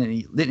day for the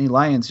Nittany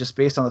Lions, just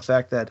based on the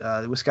fact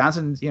that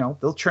Wisconsin,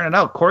 they'll churn it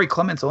out. Corey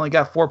Clements only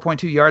got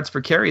 4.2 yards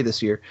per carry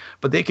this year,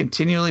 but they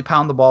continually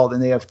pound the ball,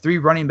 and they have 3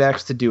 running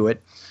backs to do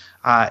it.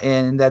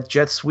 And that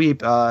jet sweep,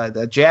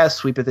 the jazz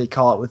sweep, that they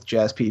call it with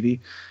Jazz PV.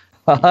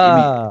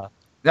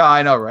 No,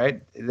 I know,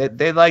 right?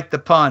 They like the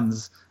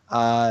puns.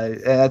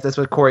 And that's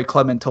what Corey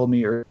Clement told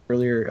me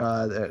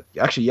earlier,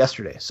 actually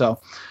yesterday. So,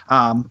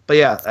 but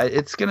yeah,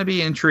 it's going to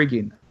be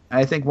intriguing.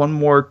 I think one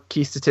more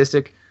key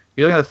statistic,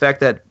 you're looking at the fact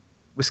that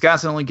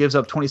Wisconsin only gives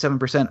up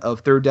 27%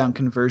 of third down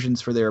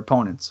conversions for their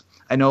opponents.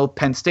 I know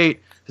Penn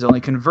State has only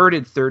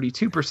converted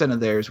 32% of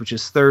theirs, which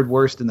is third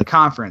worst in the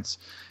conference.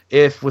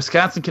 If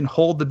Wisconsin can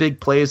hold the big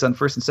plays on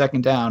first and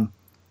second down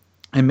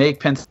and make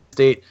Penn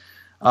State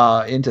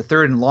into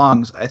third and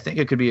longs, I think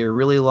it could be a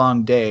really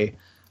long day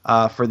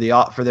for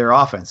their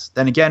offense.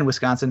 Then again,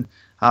 Wisconsin,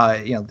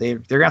 they're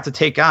going to have to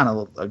take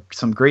on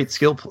some great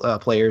skill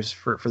players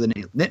for the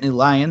Nittany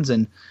Lions,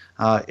 and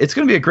it's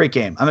going to be a great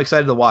game. I'm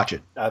excited to watch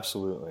it.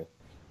 Absolutely.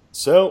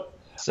 So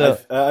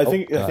I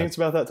think it's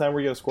about that time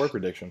where you get a score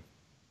prediction.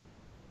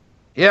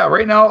 Yeah,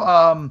 right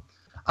now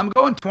I'm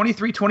going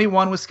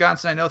 23-21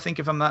 Wisconsin. I think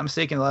if I'm not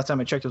mistaken, the last time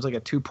I checked, it was like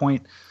a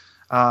 2-point.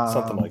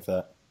 Something like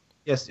that.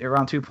 Yes,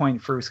 around 2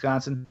 point for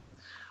Wisconsin.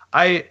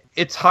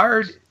 It's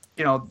hard.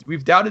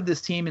 We've doubted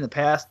this team in the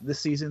past this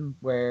season,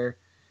 where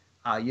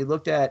you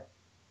looked at,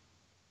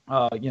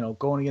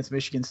 going against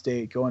Michigan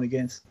State, going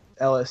against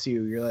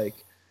LSU. You're like,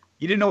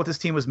 you didn't know what this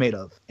team was made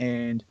of,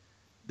 and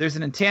there's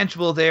an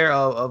intangible there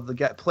of the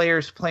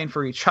players playing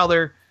for each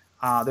other.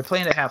 They're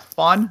playing to have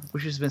fun,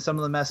 which has been some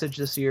of the message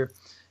this year,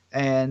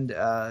 and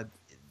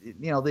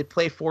they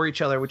play for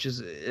each other, which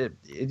is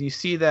you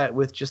see that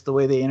with just the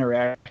way they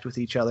interact with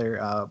each other,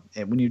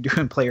 and when you're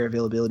doing player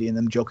availability and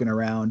them joking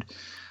around.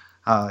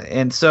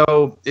 And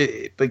so,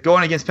 but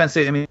going against Penn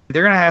State, I mean,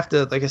 they're going to have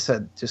to, like I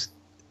said, just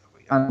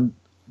on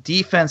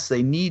defense,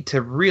 they need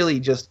to really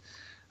just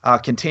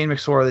contain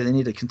McSorley. They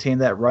need to contain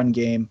that run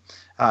game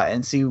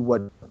and see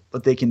what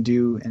they can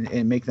do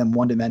and make them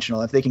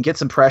one-dimensional. If they can get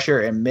some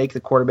pressure and make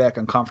the quarterback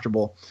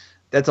uncomfortable,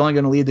 that's only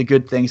going to lead to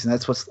good things, and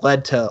that's what's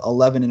led to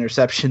 11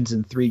 interceptions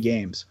in 3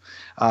 games.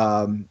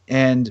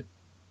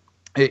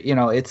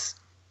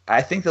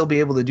 I think they'll be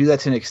able to do that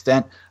to an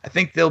extent. I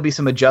think there'll be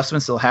some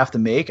adjustments they'll have to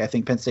make. I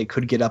think Penn State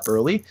could get up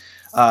early.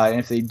 And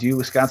if they do,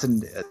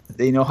 Wisconsin,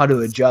 they know how to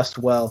adjust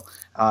well,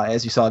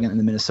 as you saw again in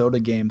the Minnesota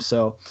game.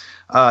 So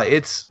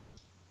I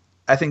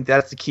think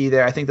that's the key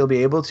there. I think they'll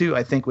be able to.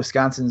 I think with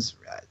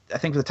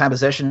the time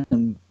possession,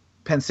 and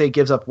Penn State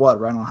gives up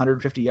around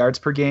 150 yards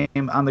per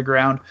game on the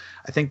ground.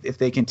 I think if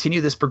they continue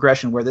this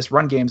progression where this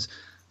run game's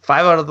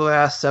 5 out of the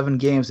last 7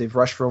 games, they've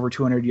rushed for over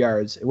 200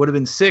 yards. It would have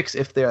been 6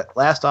 if their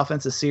last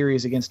offensive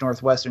series against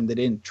Northwestern, they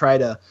didn't try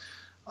to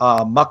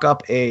muck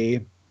up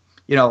a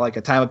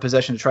time of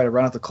possession to try to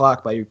run out the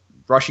clock by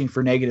rushing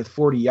for negative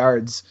 40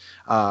 yards,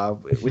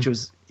 which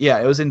was,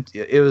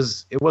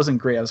 it wasn't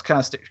great. I was kind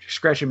of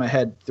scratching my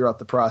head throughout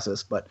the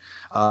process, but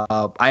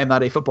I am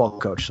not a football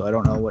coach, so I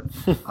don't know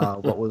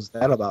what was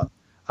that about.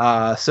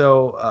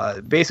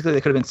 So basically, they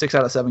could have been 6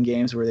 out of 7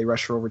 games where they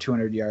rushed for over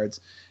 200 yards.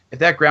 If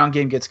that ground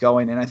game gets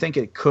going, and I think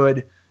it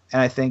could, and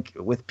I think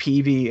with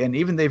Peavy, and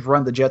even they've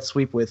run the jet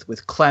sweep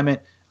with Clement,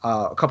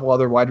 a couple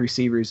other wide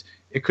receivers,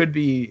 it could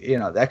be,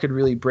 that could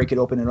really break it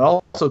open and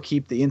also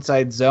keep the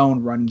inside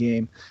zone run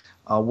game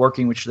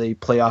working, which they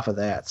play off of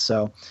that.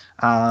 So,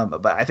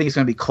 but I think it's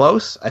going to be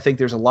close. I think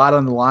there's a lot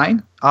on the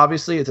line.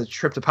 Obviously, it's a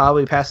trip to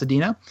probably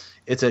Pasadena.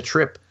 It's a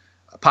trip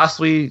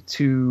possibly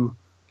to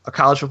a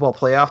college football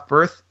playoff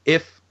berth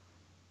if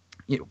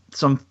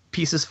some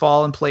pieces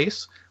fall in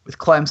place with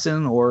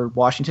Clemson or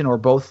Washington or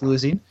both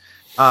losing.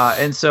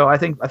 And so I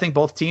think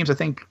both teams,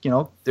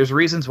 there's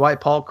reasons why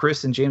Paul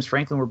Chryst and James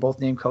Franklin were both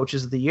named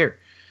coaches of the year,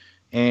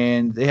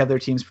 and they have their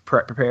teams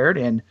prepared.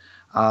 And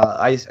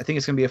I think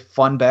it's going to be a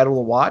fun battle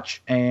to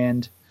watch.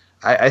 And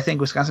I think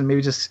Wisconsin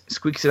maybe just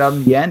squeaks it out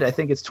in the end. I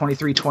think it's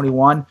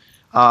 23-21.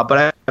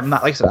 But I'm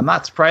not, like I said, I'm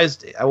not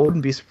surprised. I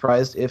wouldn't be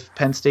surprised if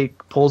Penn State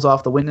pulls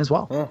off the win as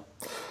well.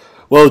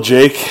 Well,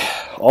 Jake,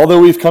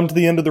 although we've come to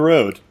the end of the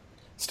road,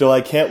 still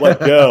I can't let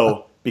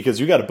go because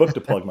you got a book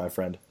to plug, my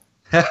friend.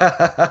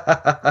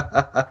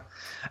 I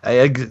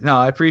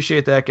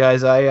appreciate that,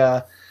 guys.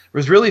 I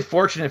was really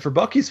fortunate for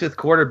Bucky's fifth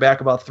quarter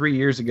back about 3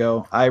 years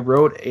ago. I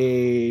wrote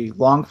a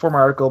long-form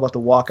article about the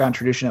walk-on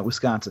tradition at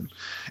Wisconsin.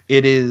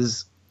 It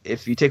is,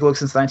 if you take a look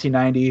since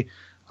 1990,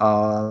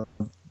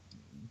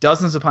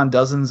 dozens upon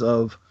dozens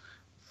of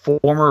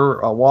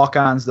former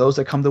walk-ons, those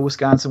that come to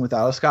Wisconsin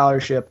without a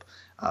scholarship,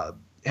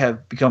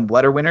 have become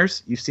letter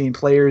winners. You've seen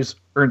players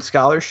earn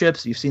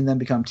scholarships. You've seen them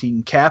become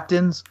team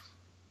captains.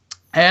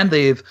 And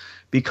they've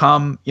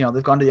become,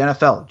 they've gone to the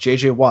NFL.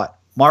 J.J. Watt,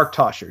 Mark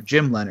Tosher,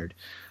 Jim Leonard,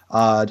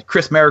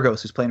 Chris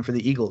Maragos, who's playing for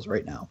the Eagles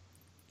right now.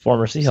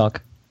 Former Seahawk.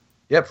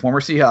 Yep,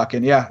 former Seahawk.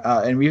 And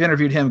and we've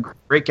interviewed him.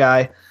 Great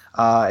guy.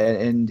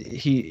 And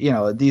he,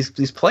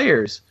 these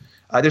players,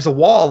 there's a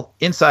wall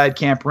inside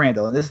Camp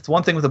Randall. And this is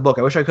one thing with the book.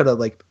 I wish I could have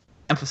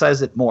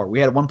emphasized it more. We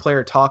had one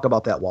player talk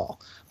about that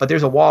wall, but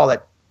there's a wall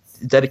that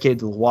dedicated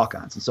to the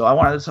walk-ons, and so I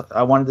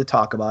wanted to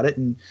talk about it,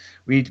 and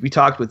we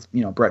talked with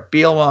Brett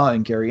Bielema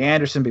and Gary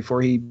Anderson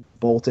before he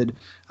bolted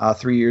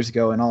 3 years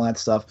ago and all that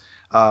stuff.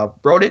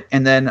 Wrote it,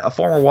 and then a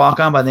former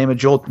walk-on by the name of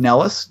Joel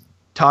Nellis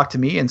talked to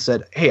me and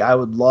said, "Hey, I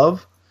would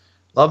love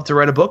to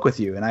write a book with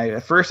you." And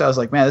at first I was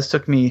like, "Man, this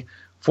took me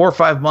 4 or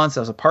 5 months."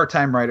 I was a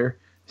part-time writer,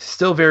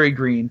 still very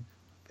green,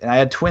 and I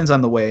had twins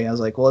on the way. I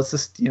was like, "Well, let's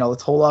just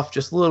let's hold off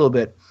just a little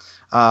bit."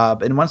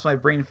 And once my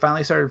brain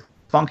finally started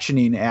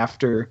functioning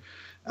after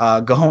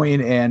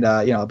going and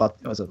about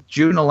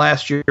June of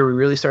last year, we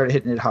really started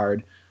hitting it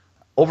hard.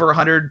 Over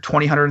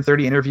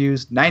 130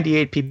 interviews,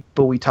 98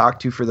 people we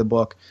talked to for the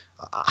book,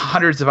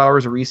 hundreds of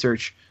hours of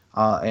research,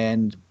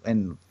 and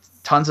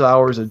tons of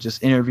hours of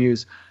just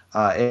interviews.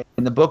 And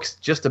the book's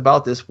just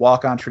about this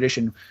walk-on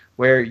tradition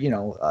where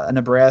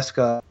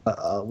Nebraska,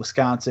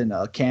 Wisconsin,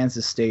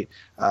 Kansas State,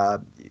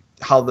 how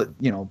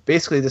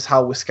basically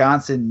how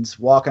Wisconsin's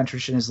walk-on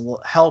tradition has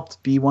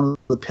helped be one of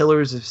the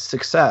pillars of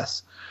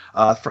success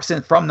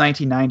from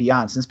 1990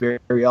 on, since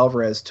Barry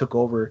Alvarez took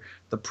over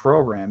the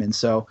program. And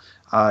so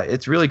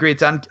it's really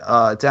great. It's on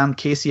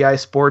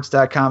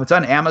KCIsports.com. It's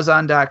on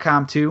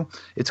Amazon.com too.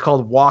 It's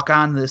called Walk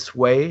On This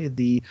Way,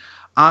 the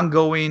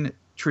ongoing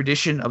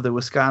tradition of the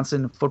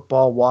Wisconsin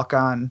football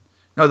walk-on.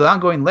 No, the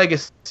ongoing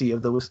legacy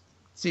of the.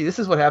 See, this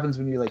is what happens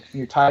when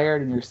you're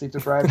tired and you're sleep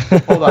deprived.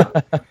 Hold on.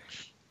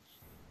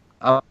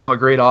 I'm a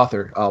great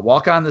author.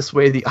 Walk On This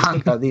Way, the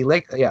ongoing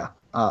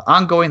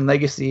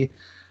legacy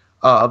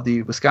of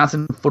the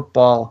Wisconsin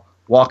football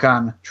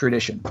walk-on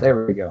tradition.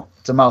 There we go.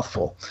 It's a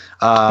mouthful.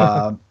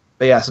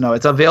 But yeah, so no,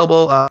 it's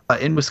available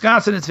in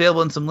Wisconsin. It's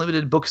available in some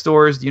limited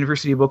bookstores,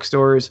 university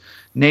bookstores.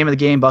 Name of the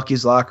game,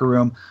 Bucky's Locker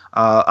Room.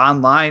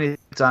 Online,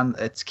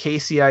 it's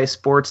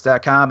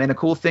kcisports.com. And a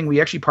cool thing, we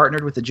actually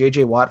partnered with the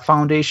J.J. Watt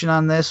Foundation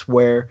on this,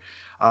 where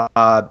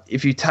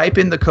if you type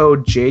in the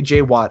code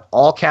J.J. Watt,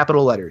 all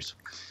capital letters,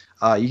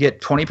 you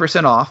get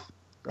 20% off.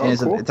 And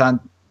cool. It's on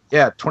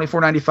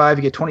 $24.95.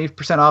 You get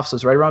 20% off, so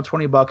it's right around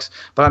 $20.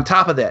 But on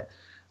top of that,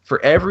 for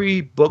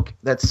every book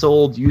that's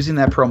sold using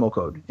that promo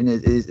code, and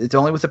it's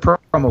only with the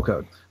promo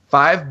code,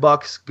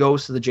 $5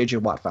 goes to the J.J.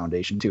 Watt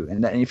Foundation too.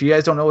 And if you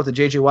guys don't know what the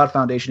J.J. Watt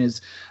Foundation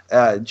is,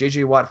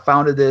 J.J. Watt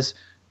founded this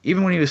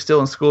even when he was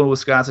still in school in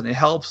Wisconsin. It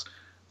helps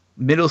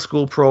middle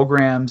school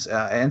programs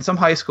and some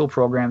high school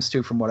programs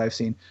too, from what I've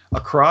seen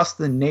across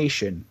the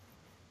nation.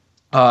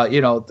 That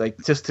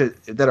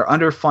are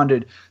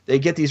underfunded. They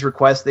get these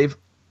requests. They've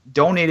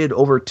donated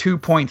over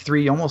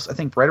 2.3, almost I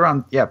think right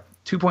around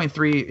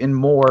 2.3 and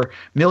more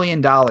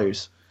 $million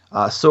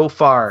so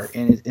far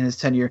in his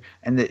tenure,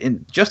 and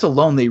in just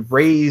alone they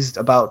raised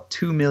about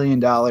 $2 million,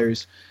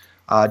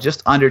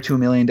 just under $2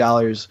 million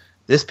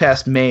this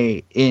past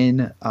May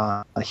in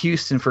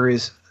Houston for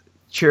his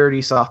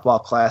charity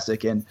softball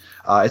classic, and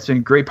it's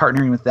been great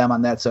partnering with them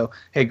on that. So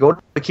hey, go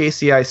to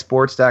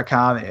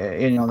kcisports.com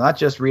and not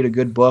just read a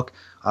good book,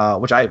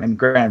 which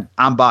granted,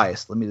 I'm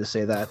biased. Let me just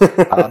say that,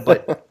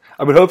 but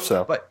I would hope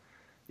so. But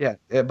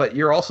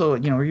you're also,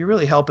 you're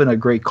really helping a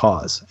great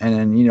cause.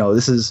 And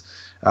this is,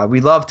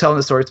 we love telling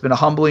the story. It's been a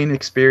humbling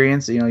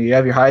experience. You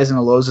have your highs and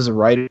the lows as a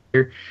writer,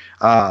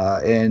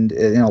 and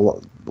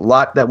a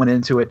lot that went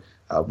into it.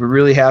 We're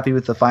really happy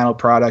with the final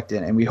product,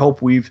 and we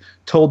hope we've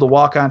told the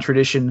walk-on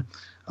tradition,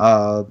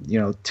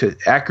 to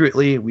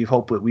accurately. We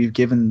hope that we've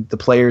given the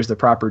players the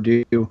proper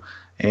due.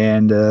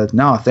 And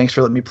thanks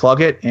for letting me plug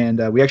it.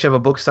 And we actually have a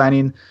book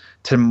signing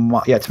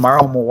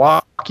tomorrow in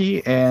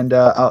Milwaukee, and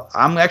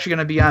I'm actually going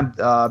to be on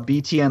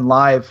BTN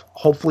Live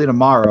hopefully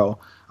tomorrow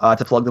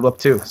to plug the book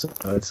too. So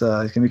it's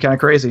going to be kind of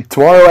crazy.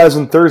 Tomorrow as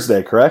in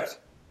Thursday, correct?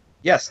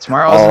 Yes,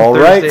 tomorrow as in Thursday.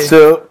 All right,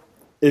 so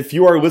if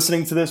you are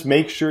listening to this,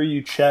 make sure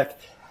you check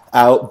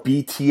out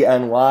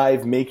BTN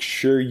Live. Make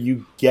sure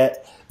you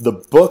get the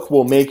book.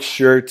 We'll make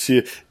sure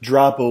to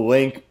drop a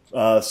link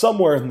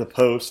somewhere in the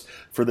post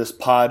for this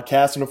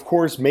podcast. And of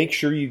course, make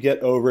sure you get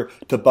over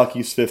to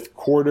Bucky's Fifth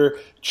Quarter.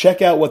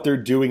 Check out what they're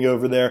doing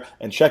over there,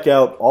 and check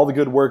out all the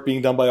good work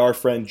being done by our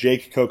friend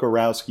Jake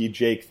Kokorowski.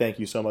 Jake, thank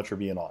you so much for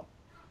being on.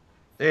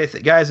 Hey,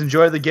 guys,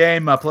 enjoy the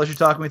game. Pleasure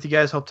talking with you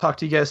guys. Hope to talk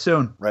to you guys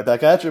soon. Right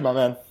back at you, my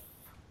man.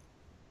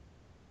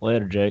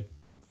 Later, Jake.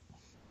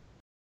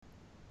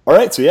 All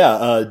right,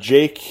 so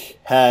Jake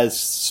has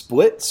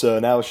split, so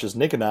now it's just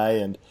Nick and I.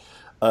 And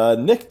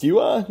Nick, do you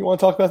want to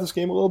talk about this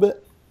game a little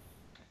bit?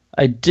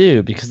 I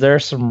do, because there are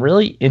some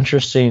really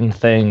interesting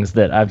things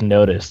that I've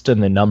noticed in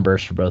the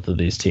numbers for both of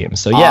these teams.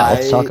 So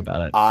let's talk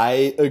about it.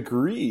 I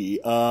agree.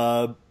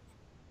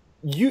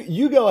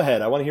 You go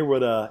ahead. I want to hear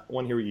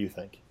what you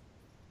think.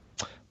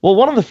 Well,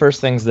 one of the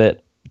first things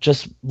that,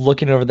 just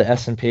looking over the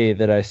S&P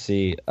that I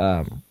see,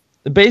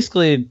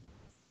 basically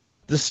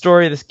the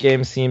story of this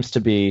game seems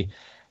to be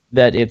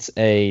that it's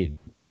a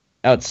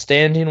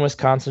outstanding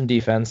Wisconsin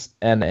defense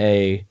and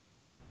a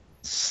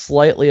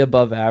slightly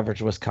above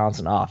average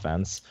Wisconsin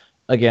offense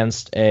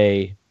against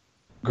a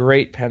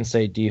great Penn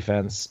State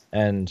defense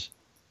and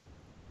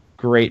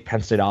great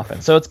Penn State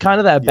offense. So it's kind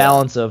of that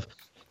balance of,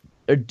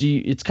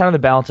 it's kind of the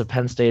balance of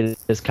Penn State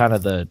is kind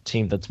of the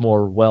team that's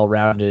more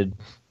well-rounded,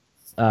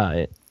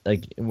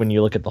 like when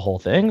you look at the whole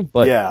thing.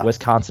 But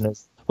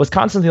Wisconsin's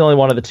the only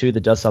one of the two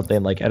that does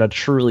something like at a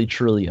truly,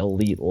 truly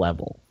elite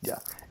level. Yeah,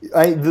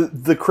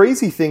 the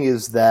crazy thing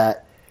is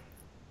that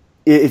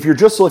if you're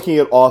just looking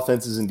at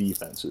offenses and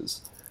defenses,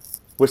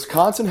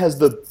 Wisconsin has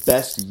the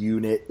best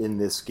unit in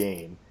this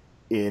game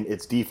in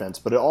its defense,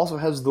 but it also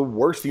has the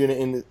worst unit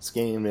in its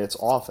game in its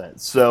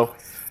offense. So,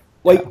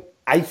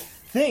 I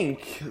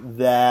think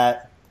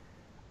that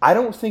I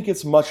don't think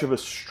it's much of a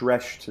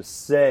stretch to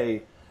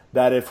say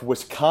that if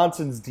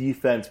Wisconsin's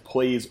defense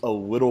plays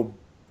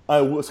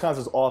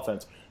Wisconsin's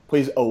offense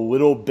plays a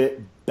little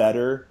bit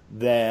better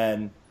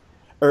than,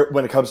 or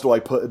when it comes to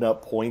putting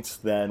up points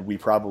than we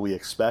probably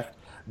expect,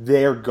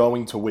 they're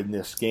going to win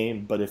this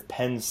game. But if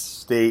Penn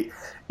State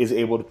is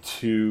able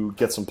to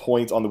get some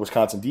points on the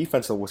Wisconsin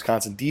defense, and the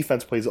Wisconsin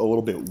defense plays a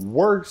little bit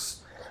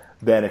worse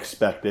than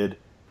expected,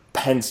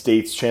 Penn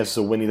State's chances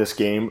of winning this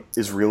game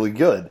is really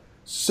good.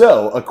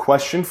 So, a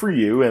question for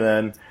you, and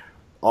then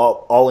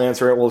I'll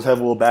answer it. We'll just have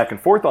a little back and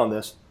forth on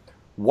this.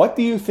 What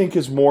do you think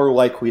is more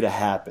likely to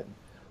happen?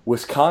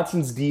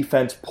 Wisconsin's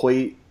defense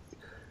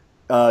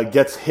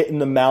gets hit in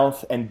the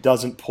mouth and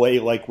doesn't play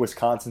like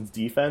Wisconsin's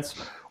defense,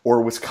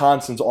 or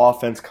Wisconsin's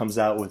offense comes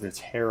out with its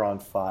hair on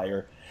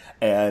fire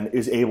and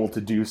is able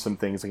to do some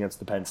things against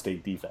the Penn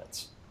State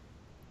defense?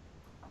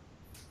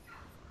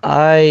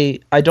 I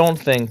don't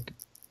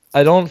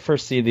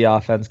foresee the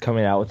offense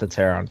coming out with its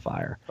hair on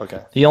fire.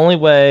 Okay. The only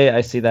way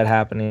I see that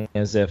happening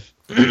is if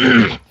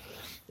I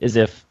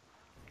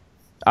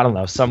don't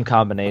know, some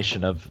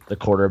combination of the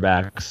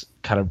quarterbacks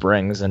kind of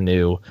brings a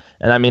new.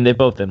 And I mean, they've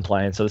both been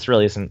playing, so this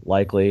really isn't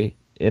likely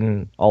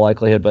in all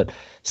likelihood, but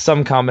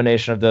some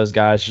combination of those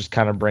guys just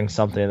kind of brings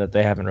something that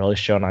they haven't really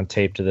shown on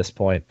tape to this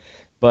point.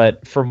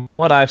 But from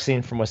what I've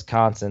seen from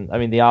Wisconsin, I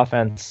mean, the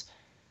offense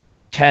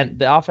can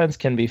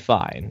be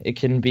fine. It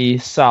can be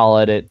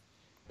solid.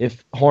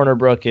 If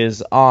Hornerbrook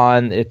is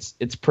on, it's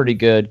pretty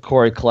good.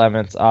 Corey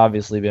Clement's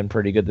obviously been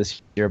pretty good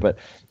this year, but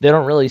they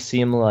don't really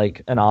seem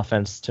like an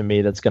offense to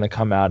me that's going to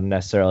come out and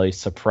necessarily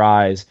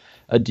surprise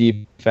a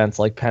defense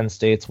like Penn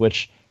State's,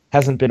 which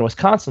hasn't been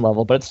Wisconsin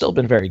level, but it's still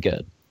been very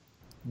good.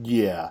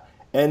 Yeah,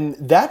 and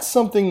that's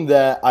something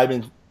that I've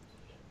been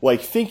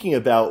thinking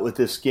about with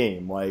this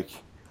game. Like,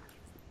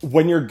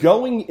 when you're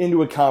going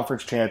into a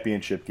conference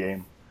championship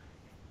game,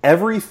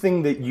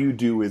 everything that you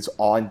do is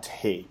on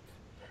tape.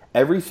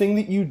 Everything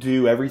that you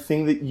do,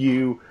 everything that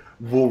you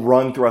will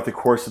run throughout the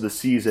course of the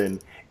season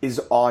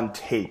is on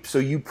tape. So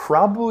you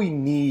probably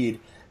need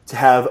to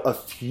have a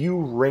few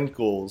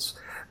wrinkles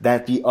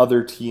that the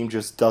other team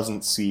just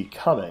doesn't see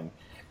coming.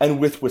 And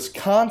with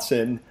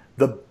Wisconsin,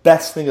 the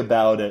best thing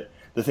about it,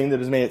 the thing that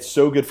has made it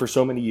so good for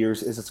so many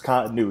years, is its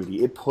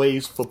continuity. It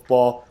plays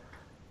football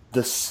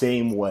the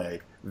same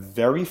way.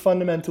 Very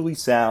fundamentally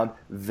sound,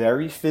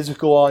 very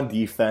physical on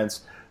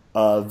defense,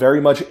 very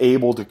much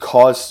able to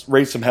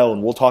raise some hell,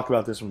 and we'll talk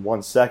about this in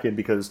 1 second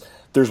because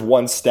there's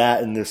one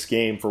stat in this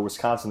game for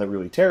Wisconsin that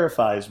really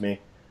terrifies me.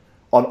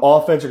 On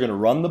offense, you're going to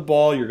run the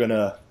ball, you're going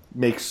to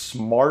make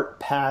smart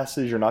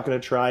passes, you're not going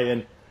to try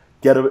and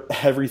get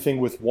everything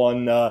with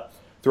one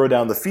throw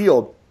down the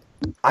field.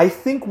 I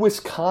think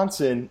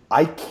Wisconsin,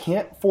 I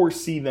can't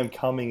foresee them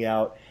coming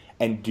out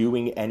and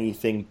doing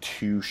anything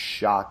too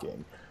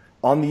shocking.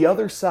 On the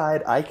other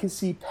side, I can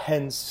see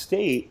Penn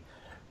State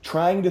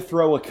trying to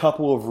throw a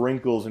couple of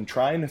wrinkles and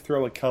trying to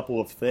throw a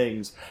couple of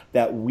things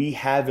that we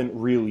haven't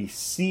really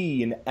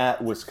seen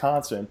at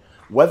Wisconsin.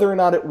 Whether or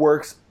not it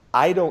works,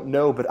 I don't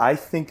know, but I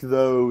think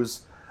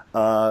those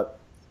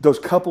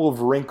couple of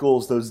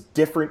wrinkles, those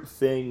different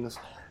things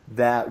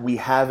that we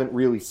haven't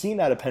really seen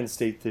out of Penn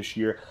State this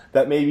year,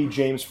 that maybe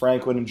James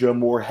Franklin and Joe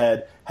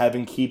Moorhead have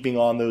been keeping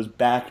on those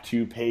back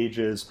 2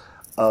 pages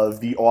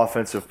of the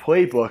offensive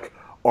playbook,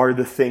 are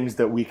the things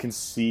that we can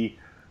see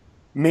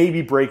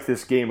maybe break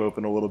this game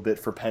open a little bit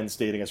for Penn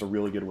State against a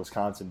really good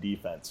Wisconsin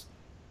defense.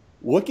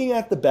 Looking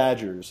at the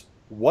Badgers,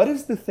 what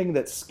is the thing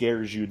that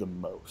scares you the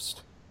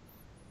most?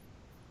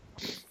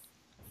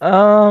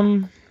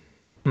 I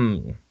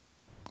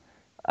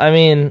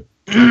mean,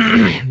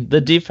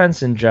 the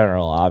defense in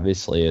general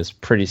obviously is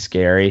pretty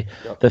scary.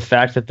 Yep. The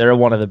fact that they're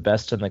one of the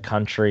best in the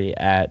country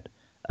at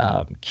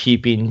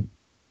keeping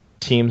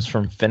teams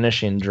from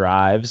finishing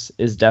drives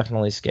is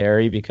definitely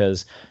scary,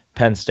 because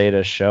Penn State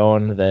has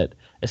shown that,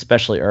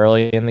 especially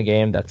early in the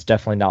game, that's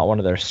definitely not one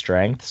of their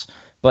strengths.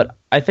 But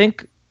I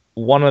think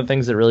one of the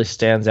things that really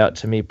stands out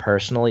to me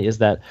personally is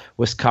that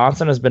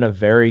Wisconsin has been a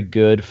very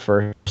good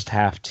first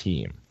half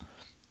team.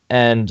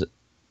 And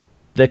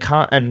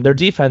their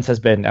defense has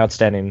been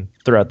outstanding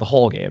throughout the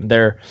whole game.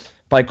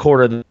 By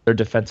quarter, their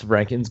defensive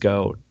rankings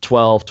go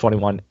 12,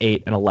 21,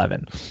 8, and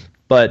 11.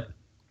 But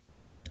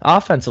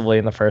offensively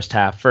in the first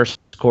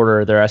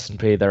quarter, their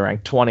S&P, they're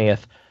ranked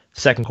 20th.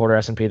 Second quarter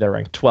S&P, they're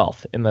ranked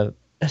 12th. In the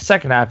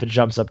second half, it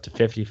jumps up to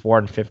 54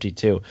 and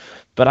 52.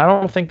 But I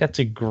don't think that's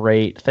a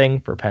great thing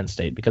for Penn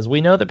State, because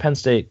we know that Penn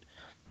State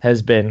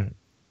has been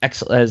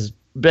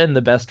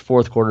the best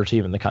fourth quarter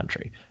team in the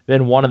country,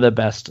 been one of the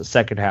best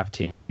second half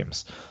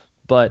teams.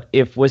 But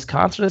if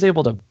Wisconsin is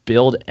able to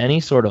build any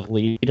sort of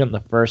lead in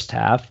the first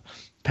half,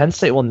 Penn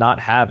State will not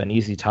have an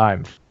easy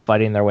time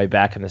fighting their way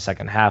back in the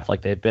second half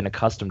like they've been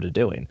accustomed to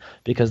doing,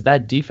 because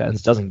that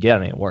defense doesn't get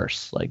any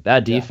worse. Like,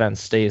 that defense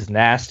stays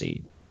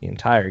nasty the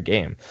entire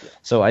game.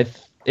 So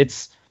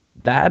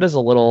that is a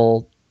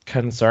little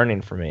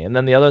concerning for me. And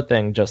then the other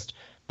thing, just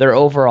their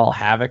overall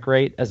havoc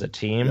rate as a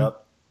team,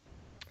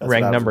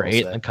 ranked number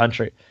 8 in the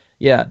country.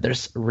 Yeah,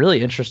 there's a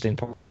really interesting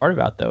part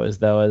about is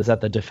that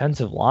the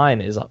defensive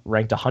line is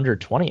ranked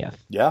 120th.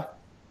 Yeah.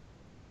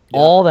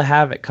 All the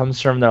havoc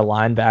comes from their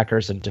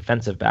linebackers and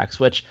defensive backs,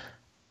 which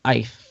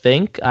I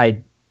think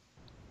I'll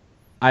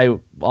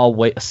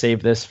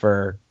save this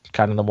for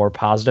kind of the more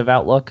positive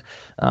outlook.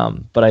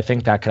 But I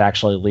think that could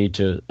actually lead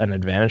to an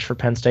advantage for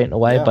Penn State in a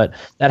way. Yeah. But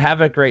that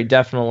havoc rate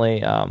definitely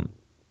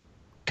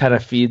kind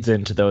of feeds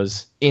into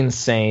those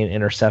insane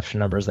interception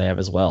numbers they have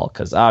as well.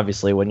 Because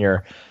obviously when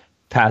you're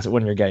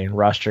getting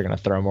rushed, you're going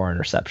to throw more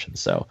interceptions.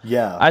 So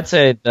yeah, I'd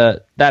say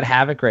that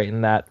havoc rate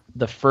and that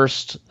the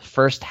first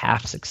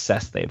half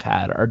success they've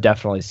had are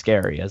definitely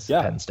scary as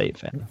a Penn State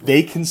fan.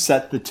 They can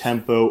set the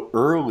tempo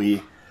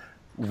early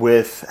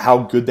with how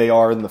good they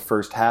are in the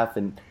first half,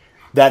 and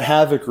that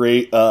havoc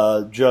rate,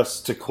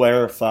 just to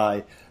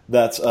clarify,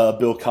 that's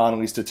Bill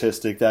Connolly's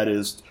statistic. That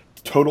is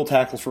total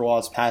tackles for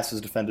loss, passes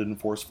defended, and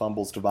forced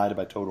fumbles divided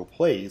by total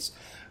plays.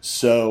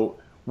 So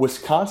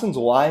Wisconsin's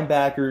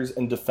linebackers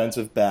and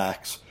defensive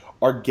backs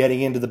are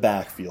getting into the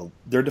backfield.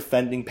 They're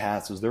defending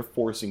passes, they're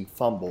forcing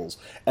fumbles,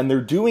 and they're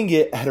doing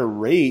it at a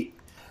rate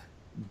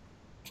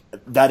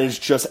that is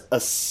just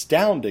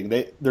astounding.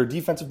 Their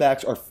defensive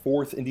backs are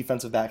 4th in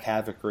defensive back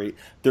havoc rate.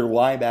 Their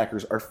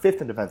linebackers are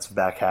 5th in defensive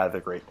back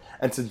havoc rate.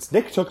 And since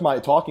Nick took my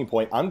talking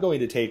point, I'm going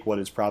to take what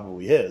is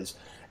probably his,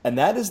 and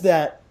that is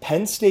that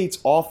Penn State's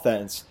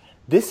offense,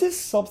 this is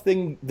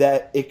something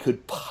that it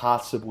could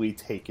possibly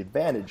take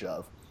advantage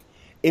of.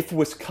 If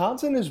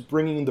Wisconsin is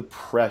bringing the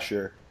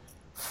pressure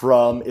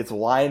from its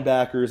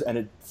linebackers and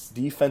its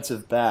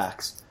defensive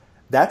backs,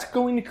 that's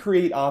going to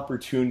create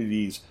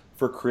opportunities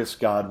for Chris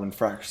Godwin,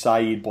 for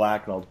Saeed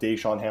Blacknell,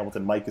 Deshaun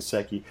Hamilton, Mike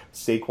Gesicki,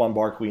 Saquon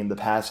Barkley in the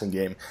passing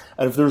game.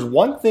 And if there's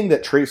one thing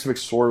that Trace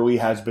McSorley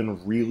has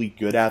been really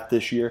good at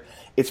this year,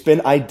 it's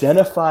been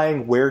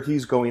identifying where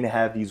he's going to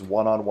have these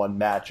one-on-one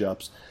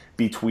matchups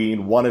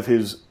between one of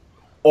his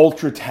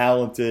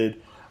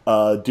ultra-talented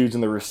dudes in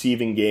the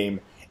receiving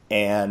game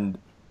and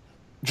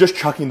just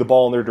chucking the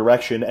ball in their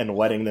direction and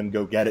letting them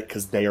go get it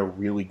because they are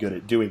really good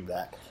at doing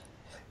that.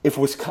 If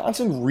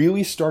Wisconsin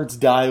really starts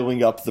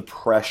dialing up the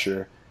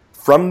pressure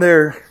from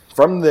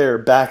their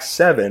back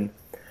 7,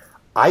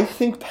 I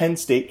think Penn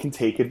State can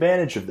take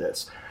advantage of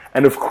this.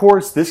 And of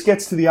course, this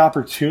gets to the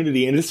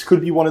opportunity, and this could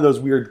be one of those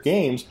weird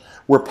games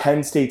where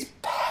Penn State's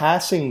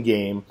passing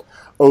game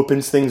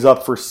opens things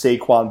up for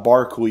Saquon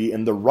Barkley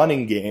in the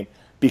running game,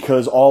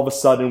 because all of a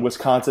sudden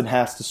Wisconsin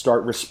has to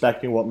start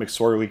respecting what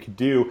McSorley could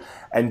do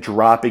and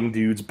dropping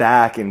dudes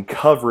back in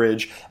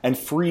coverage and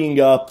freeing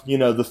up,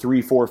 the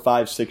 3, 4,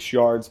 5, 6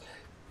 yards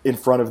in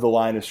front of the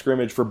line of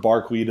scrimmage for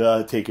Barkley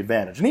to take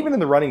advantage. And even in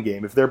the running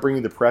game, if they're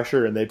bringing the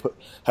pressure and they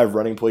have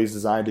running plays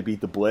designed to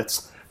beat the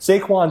blitz,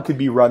 Saquon could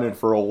be running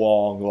for a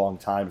long, long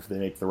time if they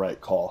make the right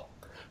call.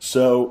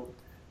 So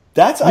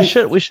that's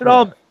we should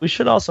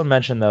also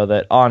mention though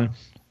that on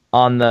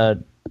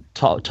the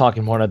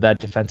talking point of that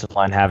defensive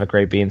line havoc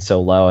rate being so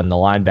low and the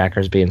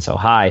linebackers being so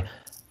high,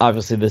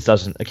 obviously this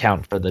doesn't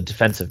account for the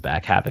defensive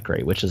back havoc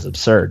rate, which is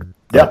absurd.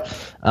 Yep.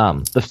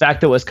 But, the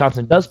fact that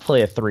Wisconsin does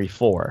play a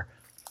 3-4.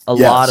 A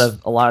lot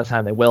of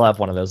time they will have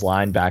one of those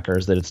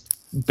linebackers that it's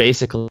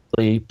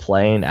basically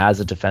playing as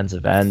a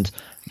defensive end,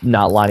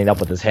 not lining up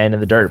with his hand in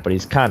the dirt, but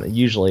he's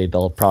usually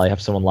they'll probably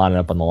have someone lining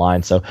up on the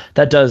line. So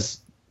that does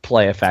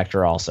play a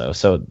factor also.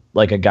 So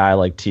like a guy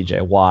like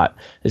TJ Watt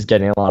is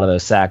getting a lot of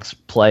those sacks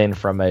playing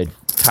from a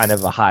kind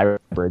of a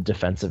hybrid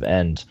defensive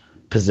end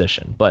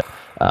position. But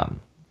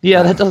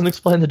that doesn't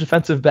explain the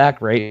defensive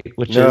back rate,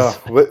 which is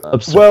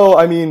absurd. Well,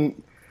 I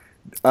mean,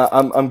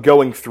 I'm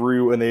going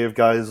through, and they have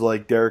guys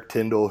like Derek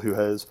Tyndall, who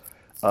has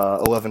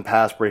 11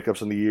 pass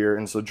breakups on the year,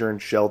 and Sojourn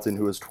Shelton,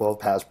 who has 12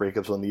 pass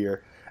breakups on the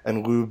year,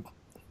 and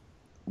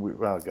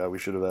we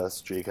should have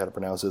asked Jake how to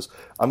pronounce this.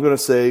 I'm going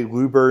to say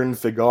Luburn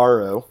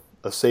Figaro,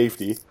 a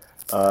safety,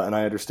 and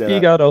I understand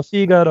Figaro. I was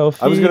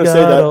going to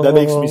say that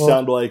makes me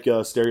sound like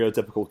a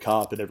stereotypical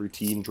cop in every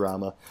teen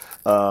drama.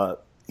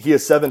 He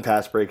has 7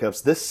 pass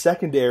breakups. This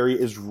secondary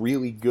is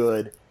really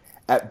good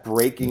at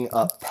breaking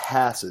up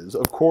passes.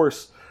 Of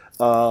course,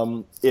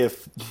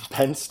 if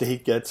Penn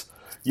State gets,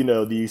 the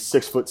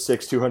 6'6",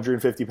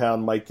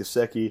 250-pound Mike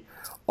Gesicki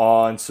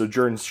on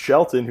Sojourn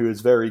Shelton, who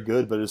is very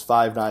good but is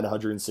 5'9",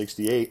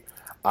 168,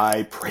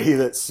 I pray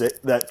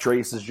that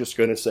Trace is just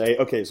going to say,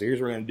 okay, so here's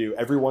what we're going to do.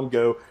 Everyone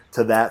go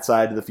to that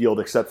side of the field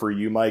except for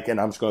you, Mike,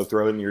 and I'm just going to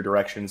throw it in your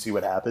direction and see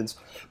what happens.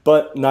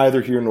 But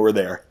neither here nor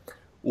there.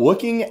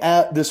 Looking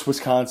at this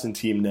Wisconsin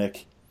team,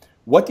 Nick,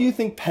 what do you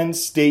think Penn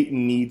State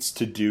needs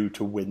to do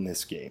to win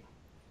this game?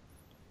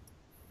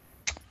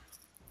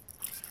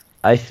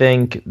 I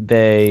think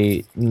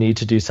they need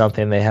to do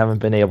something they haven't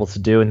been able to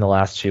do in the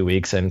last 2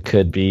 weeks and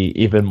could be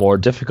even more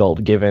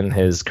difficult given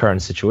his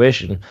current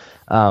situation.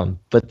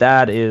 But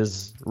that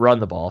is run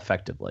the ball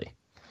effectively.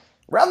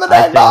 Run the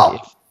dang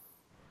ball!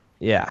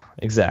 Yeah,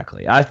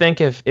 exactly. I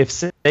think if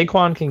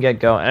Saquon can get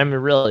going, I mean,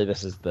 really,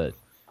 this is the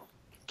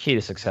key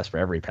to success for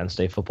every Penn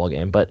State football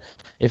game. But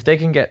if they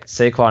can get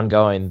Saquon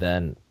going,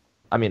 then,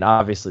 I mean,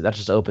 obviously, that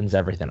just opens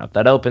everything up.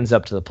 That opens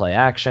up to the play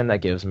action.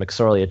 That gives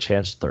McSorley a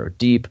chance to throw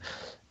deep.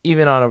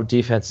 Even on a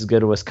defense as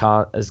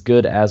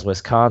good as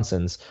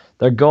Wisconsin's,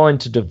 they're going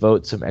to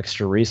devote some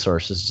extra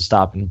resources to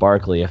stopping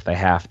Barkley if they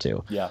have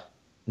to. Yeah.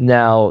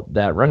 Now,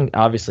 that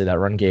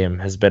run game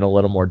has been a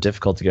little more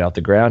difficult to get off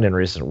the ground in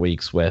recent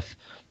weeks with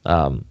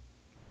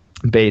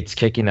Bates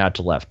kicking out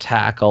to left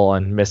tackle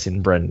and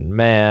missing Brendan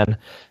Mann.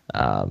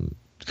 Connor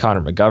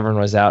McGovern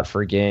was out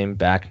for a game,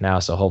 back now,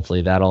 so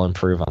hopefully that'll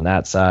improve on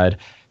that side.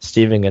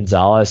 Steven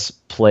Gonzalez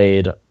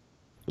played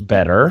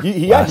better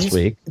last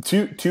week.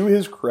 To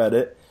his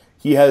credit,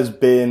 he has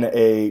been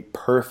a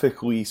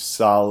perfectly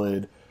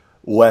solid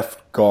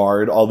left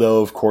guard,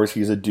 although, of course,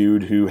 he's a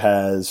dude who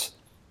has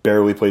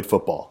barely played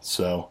football.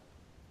 So,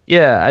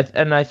 yeah,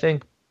 I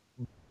think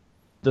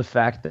the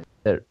fact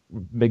that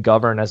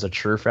McGovern as a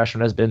true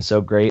freshman has been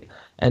so great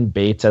and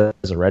Bates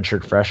as a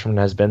redshirt freshman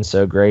has been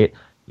so great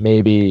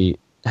maybe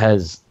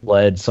has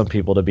led some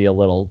people to be a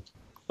little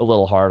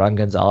hard on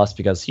Gonzalez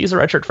because he's a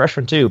redshirt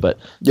freshman too, but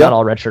not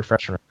all redshirt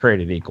freshmen are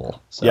created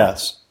equal. So.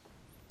 Yes.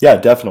 Yeah,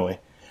 definitely.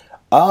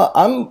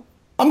 I'm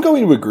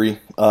going to agree.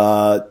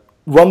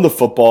 Run the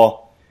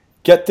football,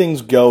 get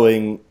things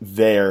going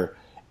there.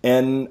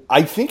 And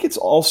I think it's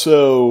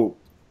also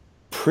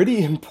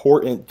pretty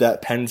important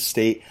that Penn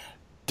State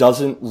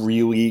doesn't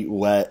really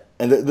let,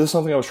 and this is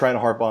something I was trying to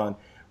harp on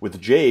with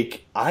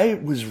Jake. I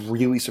was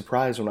really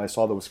surprised when I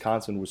saw that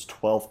Wisconsin was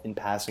 12th in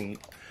passing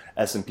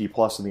S&P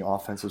Plus on the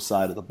offensive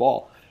side of the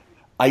ball.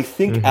 I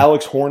think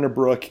Alex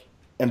Hornibrook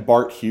and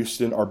Bart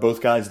Houston are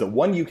both guys that,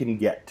 one, you can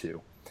get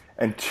to,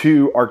 and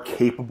two, are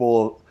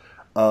capable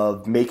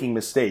of making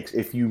mistakes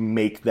if you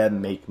make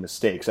them make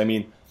mistakes. I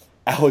mean,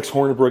 Alex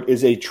Hornibrook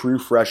is a true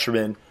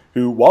freshman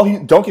who, while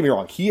don't get me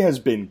wrong, he has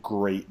been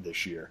great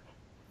this year.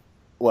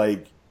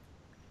 Like,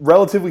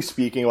 relatively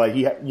speaking, like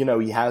he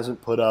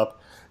hasn't put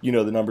up, the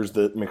numbers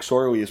that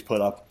McSorley has put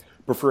up,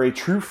 but for a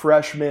true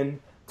freshman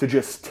to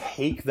just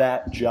take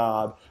that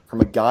job from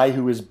a guy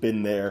who has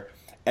been there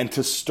and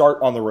to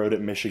start on the road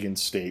at Michigan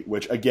State,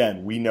 which,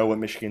 again, we know what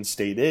Michigan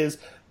State is,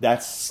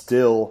 that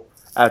still,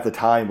 at the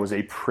time, was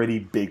a pretty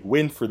big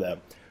win for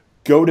them.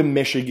 Go to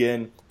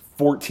Michigan,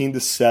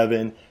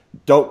 14-7.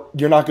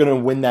 You're not going to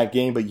win that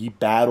game, but you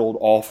battled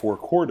all 4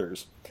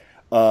 quarters.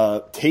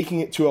 Taking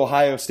it to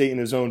Ohio State in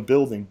his own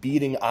building,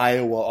 beating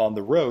Iowa on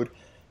the road.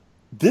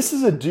 This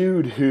is a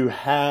dude who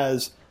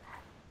has,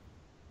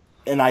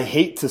 and I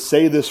hate to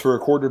say this for a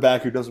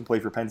quarterback who doesn't play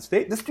for Penn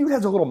State, this dude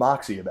has a little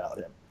moxie about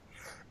him.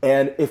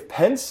 And if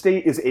Penn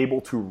State is able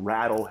to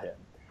rattle him,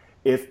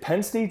 if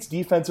Penn State's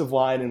defensive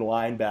line and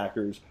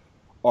linebackers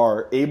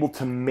are able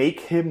to make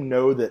him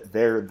know that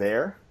they're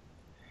there,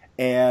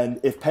 and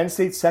if Penn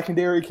State's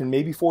secondary can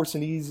maybe force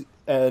an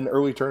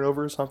early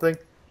turnover or something,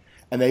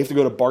 and they have to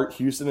go to Bart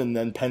Houston, and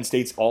then Penn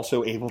State's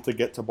also able to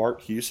get to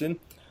Bart Houston,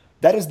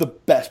 that is the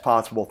best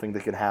possible thing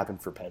that could happen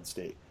for Penn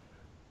State.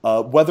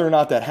 Whether or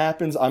not that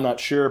happens, I'm not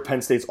sure.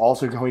 Penn State's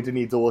also going to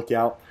need to look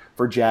out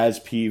for Jazz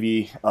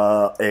Peavy,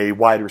 a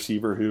wide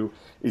receiver who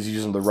is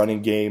using the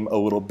running game a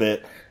little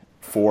bit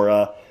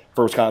for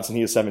Wisconsin.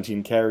 He has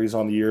 17 carries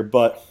on the year.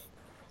 But,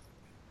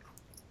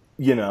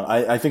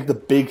 I think the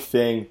big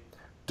thing,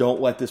 don't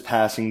let this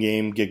passing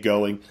game get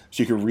going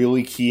so you can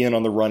really key in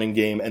on the running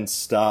game and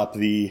stop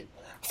the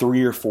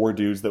 3 or 4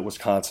 dudes that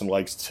Wisconsin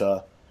likes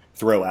to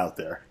throw out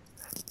there.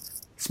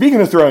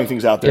 Speaking of throwing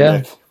things out there,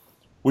 Nick,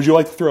 would you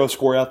like to throw a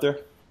score out there?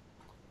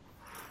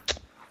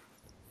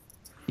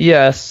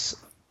 Yes.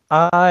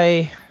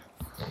 Okay,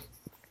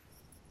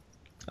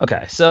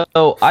 so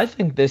I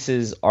think this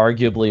is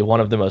arguably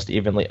one of the most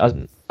evenly,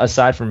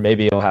 aside from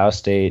maybe Ohio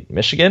State,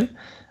 Michigan,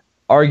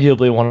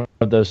 arguably one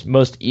of those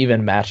most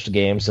even matched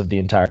games of the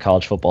entire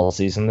college football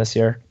season this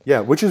year.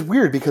 Yeah, which is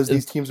weird because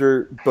these teams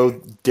are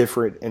both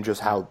different in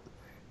just how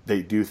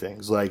they do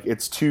things. Like,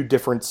 it's 2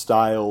 different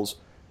styles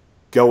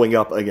going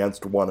up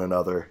against one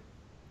another,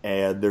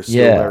 and they're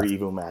still a very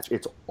even match.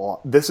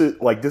 This is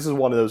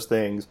one of those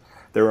things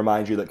that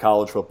reminds you that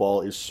college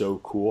football is so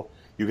cool.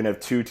 You can have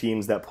 2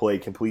 teams that play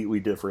completely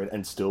different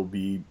and still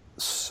be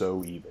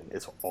so even.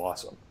 It's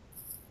awesome.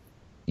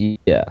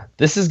 Yeah,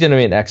 this is going to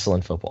be an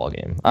excellent football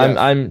game. Yeah.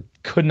 I'm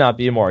could not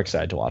be more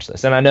excited to watch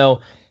this. And I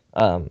know,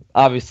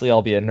 obviously,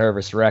 I'll be a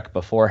nervous wreck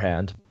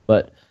beforehand,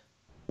 but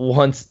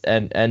once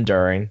and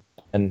during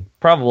and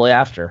probably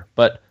after,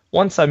 but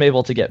once I'm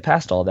able to get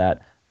past all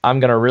that, I'm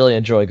going to really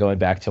enjoy going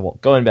back and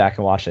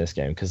watching this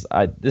game because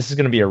this is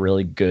going to be a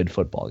really good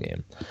football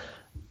game.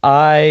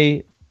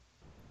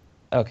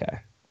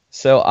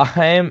 So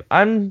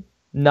I'm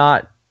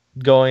not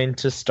going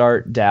to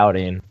start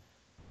doubting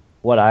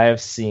what I have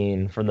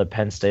seen from the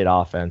Penn State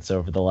offense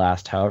over the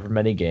last however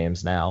many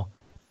games now.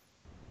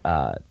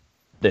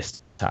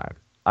 This time,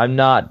 I'm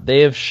not.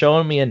 They have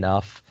shown me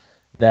enough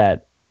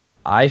that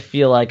I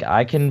feel like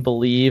I can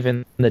believe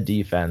in the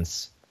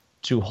defense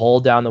to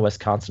hold down the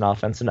Wisconsin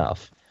offense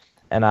enough,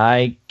 and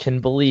I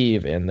can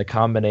believe in the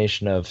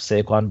combination of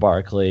Saquon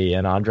Barkley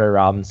and Andre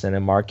Robinson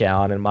and Mark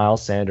Allen and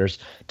Miles Sanders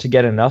to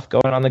get enough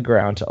going on the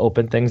ground to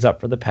open things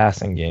up for the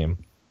passing game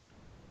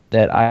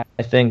that I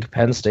think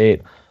Penn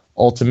State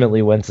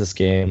ultimately wins this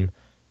game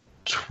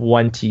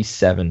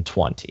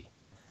 27-20.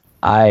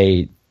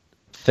 I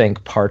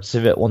think parts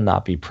of it will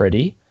not be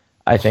pretty.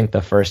 I think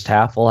the first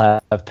half will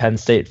have Penn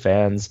State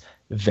fans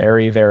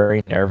very,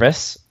 very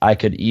nervous. I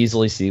could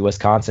easily see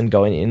Wisconsin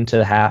going into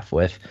the half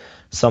with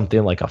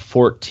something like a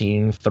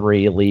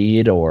 14-3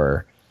 lead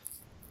or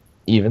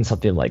even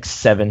something like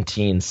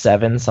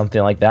 17-7,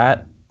 something like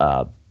that.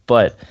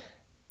 But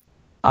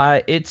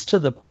it's to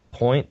the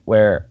point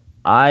where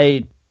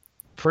I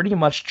pretty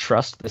much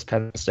trust this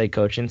Penn State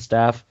coaching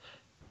staff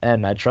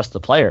and I trust the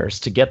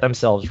players to get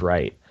themselves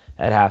right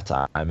at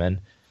halftime. And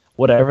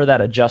whatever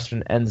that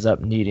adjustment ends up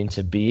needing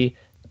to be,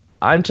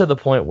 I'm to the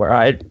point where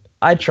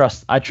I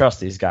trust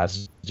these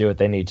guys to do what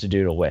they need to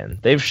do to win.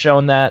 They've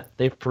shown that.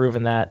 They've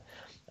proven that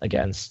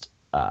against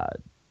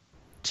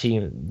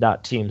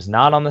teams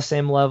not on the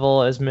same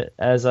level as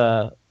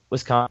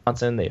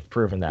Wisconsin. They've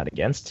proven that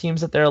against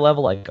teams at their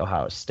level, like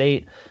Ohio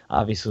State.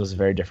 Obviously, it was a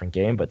very different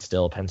game, but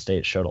still, Penn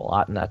State showed a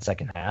lot in that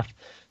second half.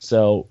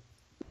 So,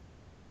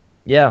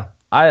 yeah,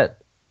 I'm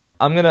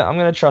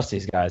gonna trust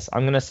these guys.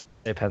 I'm gonna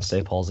say Penn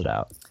State pulls it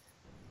out.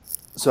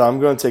 So I'm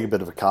going to take a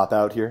bit of a cop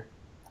out here.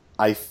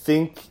 I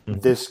think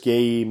this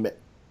game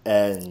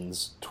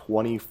ends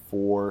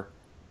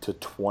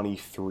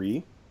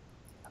 24-23,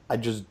 I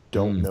just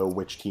don't know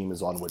which team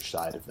is on which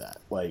side of that.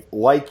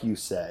 Like you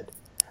said,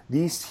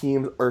 these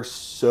teams are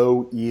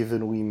so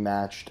evenly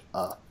matched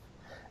up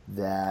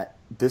that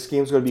this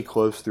game's going to be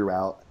close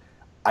throughout.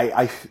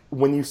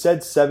 When you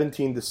said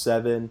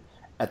 17-7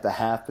 at the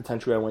half,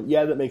 potentially, I went,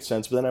 yeah, that makes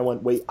sense. But then I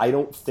went, wait, I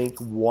don't think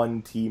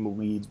one team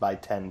leads by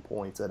 10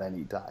 points at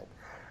any time.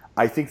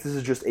 I think this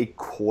is just a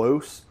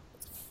close,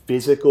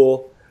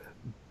 physical,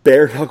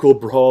 bare-knuckle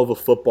brawl of a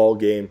football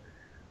game.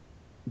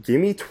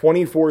 Give me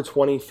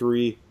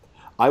 24-23.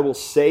 I will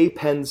say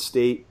Penn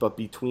State, but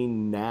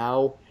between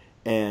now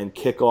and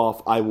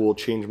kickoff, I will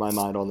change my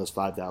mind on this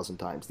 5,000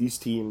 times. These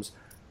teams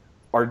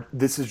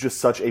this is just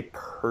such a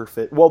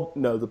perfect,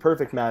 the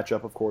perfect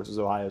matchup, of course, is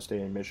Ohio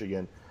State and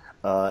Michigan.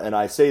 And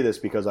I say this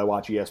because I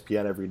watch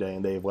ESPN every day,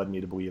 and they've led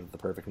me to believe that the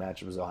perfect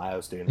matchup is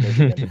Ohio State and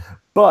Michigan.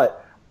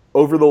 But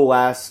over the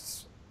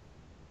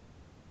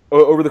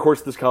course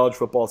of this college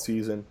football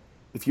season,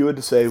 if you had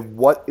to say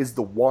what is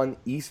the one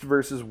East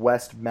versus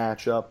West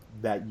matchup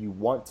that you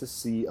want to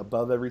see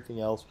above everything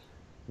else,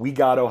 we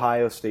got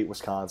Ohio State,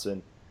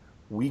 Wisconsin.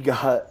 We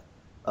got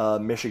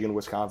Michigan,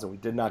 Wisconsin. We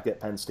did not get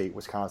Penn State,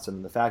 Wisconsin.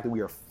 And the fact that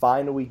we are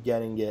finally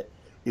getting it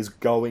is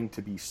going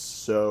to be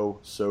so,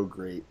 so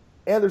great.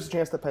 And there's a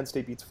chance that Penn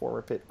State beats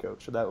former Pitt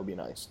coach, so that would be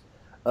nice.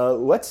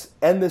 Let's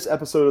end this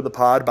episode of the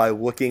pod by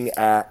looking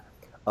at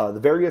the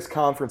various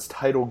conference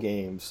title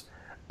games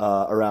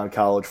around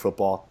college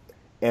football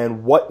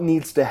and what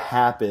needs to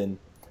happen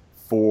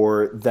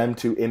for them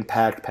to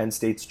impact Penn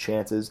State's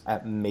chances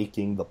at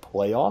making the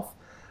playoff.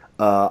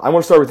 I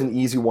want to start with an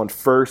easy one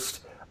first.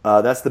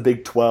 That's the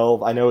Big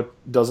 12. I know it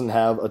doesn't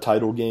have a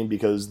title game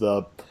because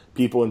the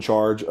people in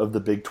charge of the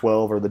Big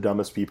 12 are the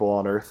dumbest people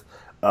on earth.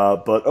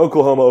 But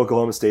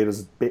Oklahoma State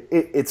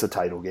it's a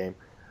title game.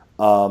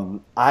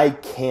 I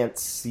can't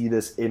see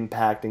this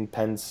impacting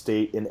Penn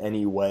State in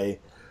any way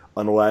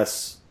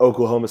unless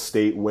Oklahoma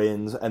State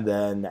wins, and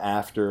then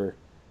after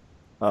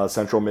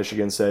Central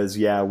Michigan says,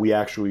 yeah, we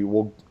actually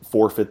will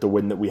forfeit the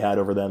win that we had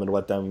over them and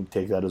let them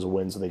take that as a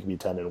win so they can be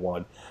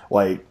 10-1.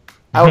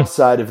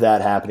 Outside of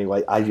that happening,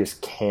 I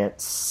just can't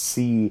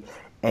see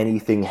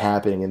anything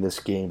happening in this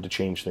game to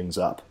change things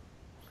up.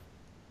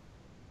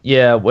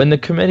 Yeah, when the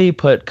committee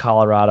put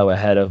Colorado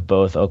ahead of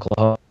both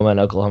Oklahoma and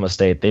Oklahoma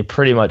State, they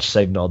pretty much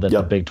signaled that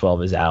the Big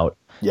 12 is out.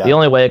 Yeah. The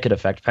only way it could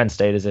affect Penn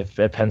State is if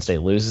Penn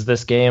State loses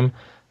this game,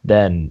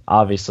 then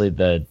obviously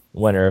the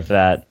winner of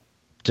that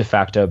de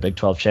facto Big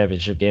 12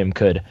 championship game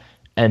could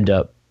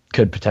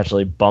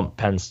potentially bump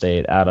Penn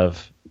State out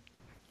of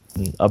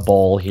a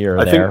bowl here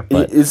or there.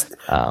 But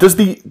does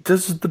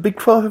the Big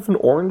 12 have an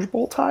Orange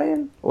Bowl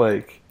tie-in?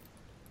 I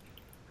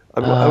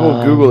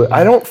will Google it.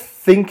 I don't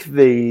think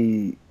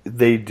they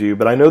do,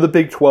 but I know the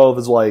Big 12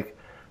 is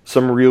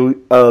some really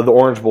the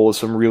Orange Bowl is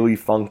some really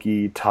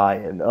funky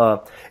tie-in.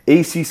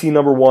 ACC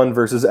number 1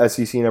 versus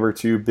SEC number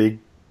 2, Big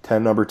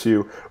 10 number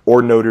 2,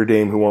 or Notre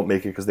Dame, who won't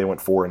make it because they went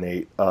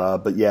 4-8.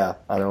 But yeah,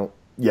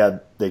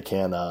 they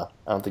can. I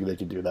don't think they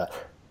can do that.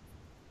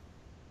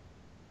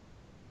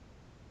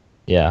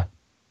 Yeah.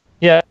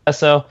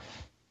 So,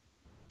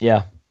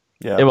 yeah.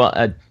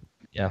 I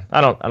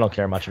don't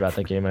care much about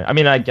the game. I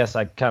mean, I guess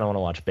I kind of want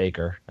to watch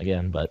Baker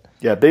again, but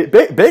yeah,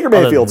 Baker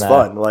Mayfield's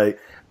fun.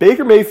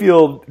 Baker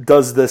Mayfield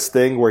does this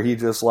thing where he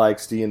just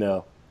likes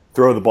to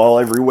throw the ball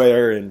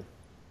everywhere and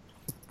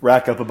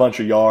rack up a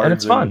bunch of yards. And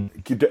it's fun.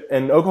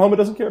 And Oklahoma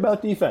doesn't care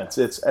about defense.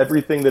 It's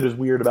everything that is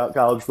weird about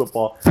college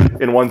football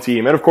in one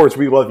team. And of course,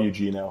 we love you,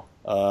 Gino.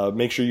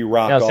 Make sure you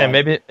rock on. Sam,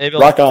 maybe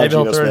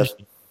Geno Smith.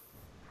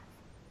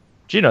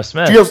 Geno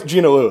Smith.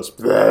 Geno Lewis.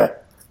 Bleh.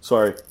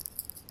 Sorry.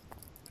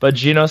 But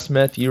Geno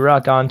Smith, you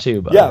rock on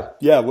too, bud.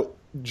 Yeah.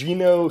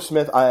 Geno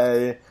Smith,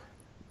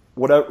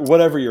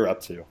 whatever you're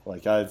up to.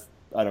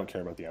 I don't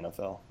care about the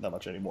NFL that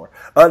much anymore.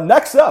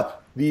 Next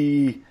up,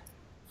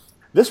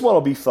 this one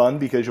will be fun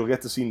because you'll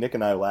get to see Nick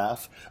and I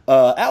laugh.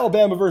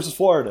 Alabama versus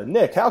Florida.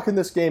 Nick, how can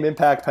this game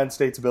impact Penn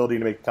State's ability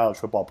to make the college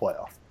football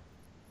playoff?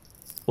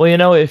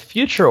 Well, if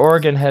future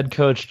Oregon head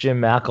coach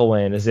Jim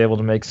McElwain is able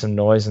to make some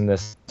noise in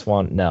this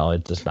one, no,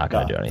 it's just not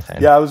going to do anything.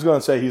 Yeah, I was going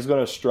to say he's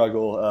going to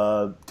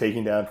struggle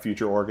taking down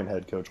future Oregon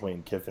head coach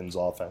Lane Kiffin's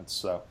offense.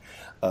 So,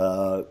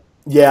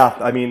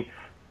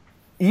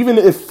 even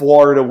if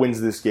Florida wins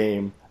this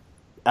game,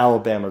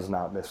 Alabama's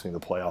not missing the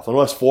playoff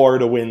unless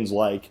Florida wins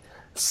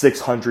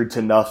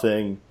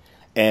 600-0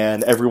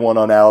 and everyone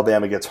on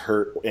Alabama gets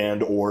hurt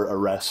and or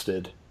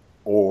arrested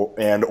or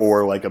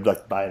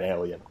abducted by an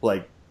alien.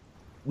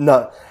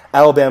 No,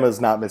 Alabama is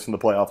not missing the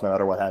playoff no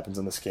matter what happens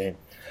in this game.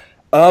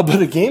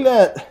 But a game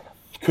that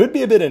could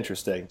be a bit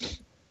interesting.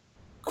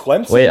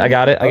 Clemson. Wait, I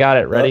got it.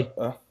 Ready?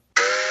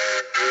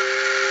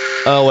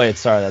 Oh, wait,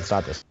 sorry, that's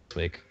not this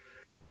week.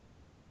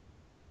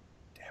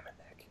 Damn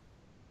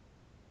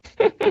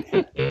it,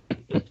 Nick.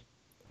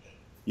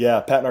 Yeah,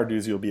 Pat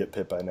Narduzzi will be at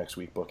Pitt by next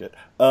week. Book it.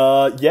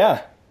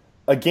 Yeah,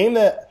 a game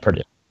that...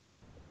 Purdue.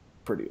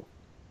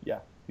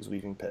 Yeah, he's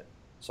leaving Pitt.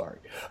 Sorry.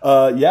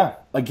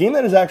 A game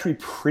that is actually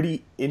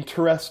pretty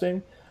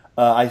interesting.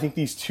 I think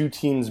these two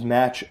teams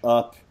match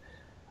up.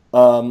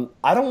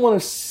 I don't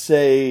want to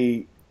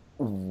say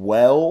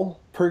well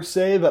per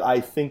se, but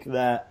I think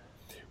that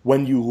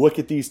when you look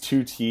at these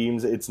two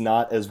teams, it's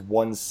not as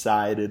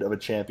one-sided of a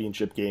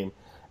championship game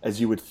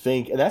as you would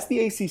think. And that's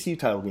the ACC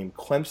title game.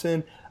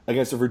 Clemson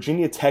against a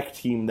Virginia Tech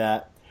team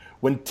that,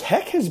 when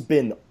Tech has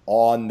been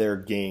on their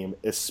game,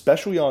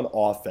 especially on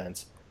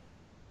offense,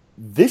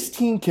 this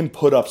team can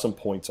put up some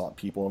points on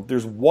people. If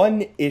there's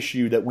one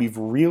issue that we've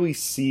really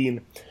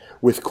seen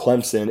with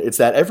Clemson, it's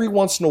that every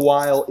once in a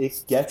while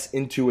it gets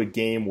into a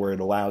game where it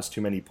allows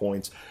too many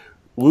points.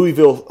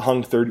 Louisville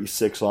hung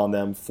 36 on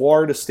them.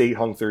 Florida State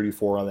hung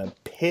 34 on them.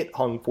 Pitt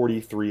hung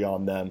 43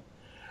 on them.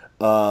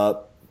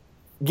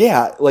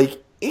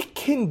 It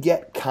can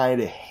get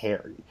kind of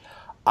hairy.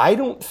 I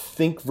don't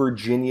think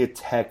Virginia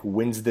Tech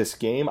wins this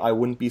game. I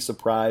wouldn't be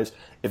surprised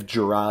if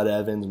Gerard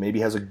Evans maybe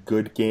has a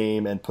good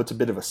game and puts a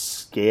bit of a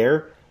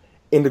scare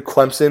into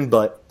Clemson.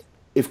 But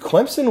if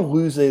Clemson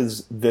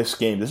loses this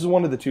game, this is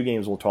one of the two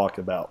games we'll talk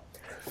about.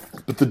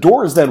 But the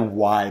door is then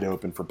wide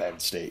open for Penn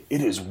State.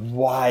 It is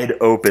wide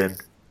open.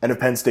 And if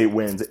Penn State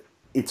wins,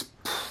 it's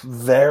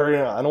very,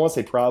 I don't want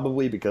to say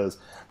probably because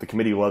the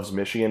committee loves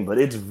Michigan, but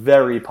it's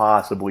very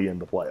possibly in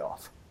the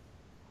playoff.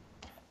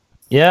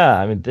 Yeah,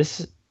 I mean,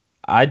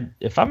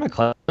 if I'm a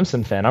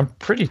Clemson fan, I'm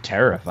pretty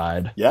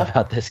terrified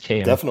about this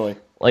game. Definitely.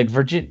 Like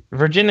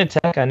Virginia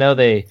Tech, I know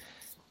it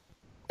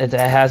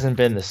hasn't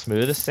been the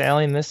smoothest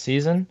sailing this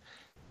season,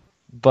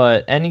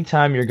 but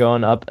anytime you're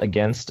going up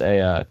against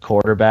a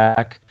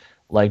quarterback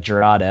like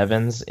Gerard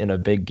Evans in a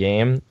big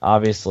game,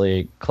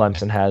 obviously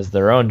Clemson has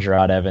their own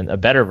Gerard Evans, a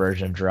better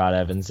version of Gerard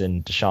Evans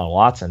in Deshaun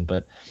Watson,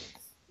 but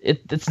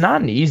it's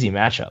not an easy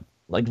matchup.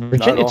 Like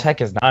Virginia Tech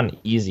is not an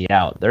easy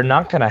out. They're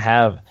not going to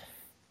have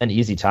an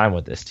easy time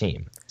with this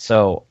team.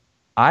 So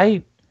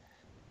I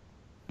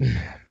don't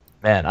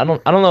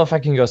know if I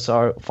can go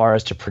so far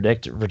as to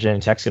predict Virginia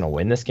Tech's going to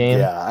win this game.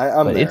 Yeah,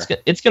 I'm but there.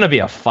 It's going to be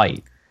a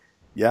fight.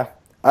 Yeah.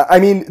 I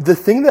mean, the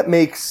thing that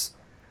makes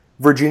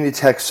Virginia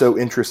Tech so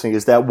interesting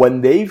is that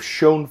when they've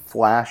shown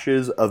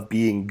flashes of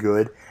being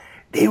good,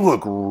 they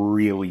look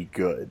really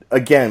good.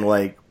 Again,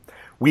 like,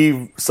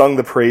 we've sung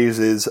the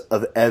praises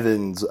of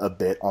Evans a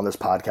bit on this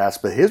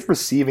podcast, but his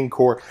receiving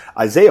core,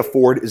 Isaiah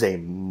Ford is a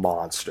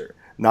monster.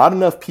 Not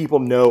enough people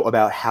know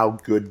about how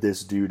good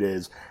this dude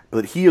is,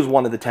 but he is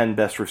one of the 10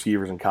 best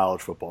receivers in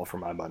college football for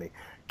my money.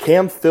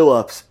 Cam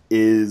Phillips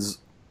is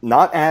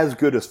not as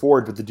good as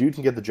Ford, but the dude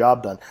can get the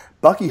job done.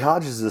 Bucky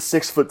Hodges is a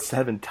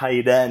 6'7"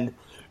 tight end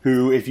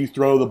who, if you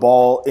throw the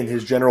ball in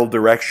his general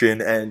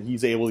direction and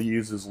he's able to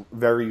use his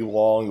very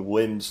long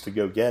limbs to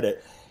go get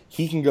it,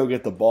 he can go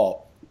get the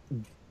ball.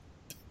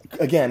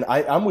 Again,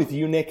 I'm with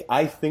you, Nick.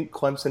 I think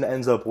Clemson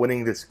ends up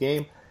winning this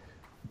game,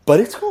 but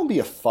it's going to be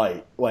a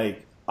fight.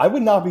 Like, I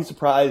would not be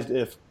surprised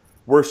if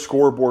we're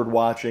scoreboard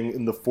watching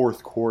in the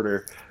fourth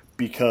quarter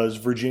because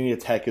Virginia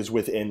Tech is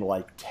within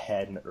like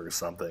 10 or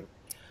something.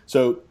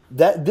 So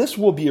this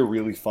will be a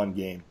really fun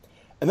game.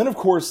 And then, of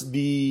course,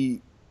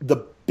 the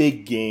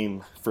big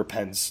game for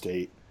Penn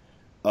State.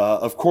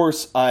 Of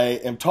course, I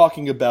am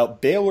talking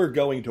about Baylor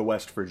going to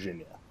West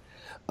Virginia.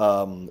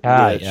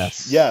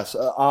 Yes,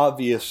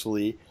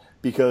 obviously,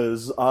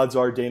 because odds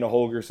are Dana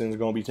Holgorsen is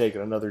going to be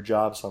taking another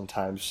job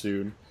sometime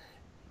soon.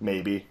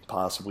 Maybe,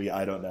 possibly,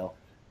 I don't know.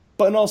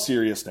 But in all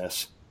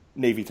seriousness,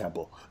 Navy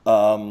Temple.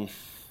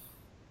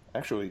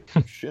 Actually,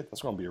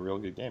 that's going to be a real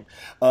good game.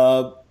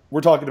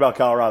 We're talking about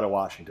Colorado,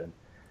 Washington.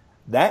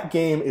 That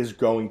game is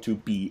going to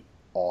be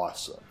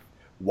awesome.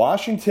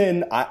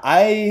 Washington,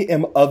 I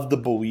am of the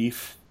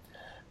belief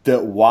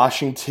that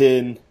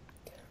Washington,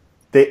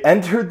 they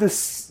entered the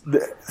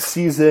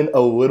season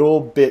a little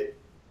bit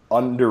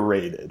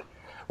underrated.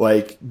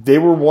 Like, they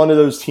were one of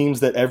those teams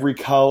that every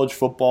college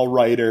football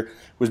writer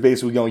was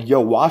basically going,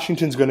 yo,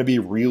 Washington's going to be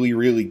really,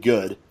 really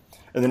good.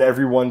 And then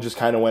everyone just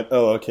kind of went,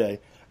 oh, okay.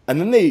 And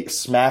then they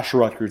smash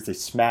Rutgers, they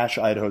smash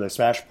Idaho, they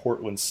smash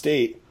Portland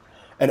State.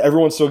 And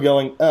everyone's still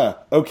going,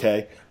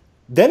 okay.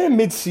 Then in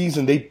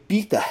midseason, they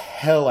beat the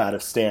hell out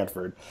of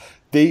Stanford.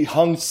 They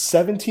hung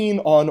 17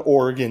 on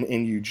Oregon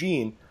in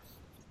Eugene.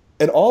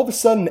 And all of a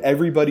sudden,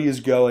 everybody is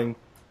going,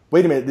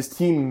 wait a minute, this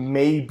team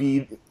may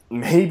be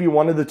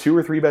one of the 2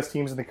 or 3 best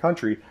teams in the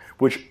country,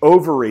 which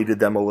overrated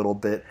them a little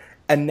bit.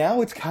 And now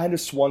it's kind of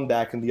swung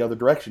back in the other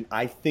direction.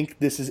 I think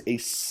this is a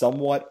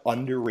somewhat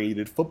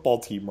underrated football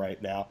team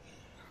right now.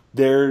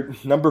 They're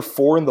number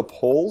 4 in the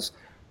polls,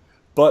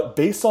 but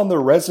based on the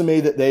resume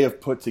that they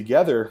have put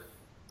together,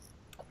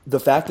 the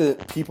fact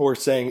that people are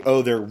saying,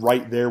 oh, they're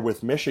right there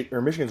with Michigan,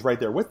 or Michigan's right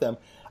there with them,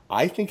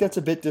 I think that's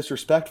a bit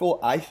disrespectful.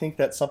 I think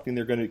that's something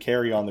they're going to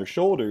carry on their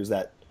shoulders,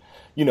 that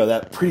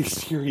pretty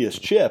serious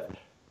chip.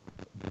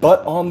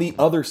 But on the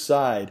other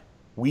side,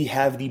 we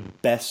have the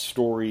best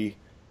story,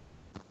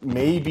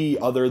 maybe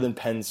other than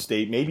Penn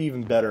State, maybe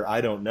even better,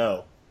 I don't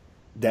know,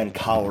 than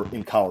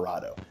in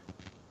Colorado.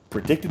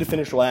 Predicted to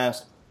finish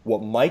last.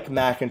 What Mike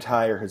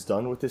McIntyre has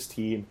done with this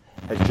team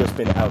has just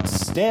been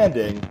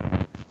outstanding.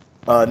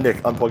 Nick,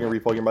 unplug and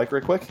replug your mic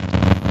right quick.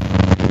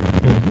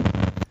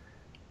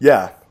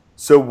 Yeah.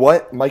 So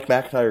what Mike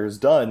McIntyre has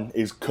done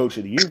is coach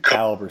of the year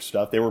caliber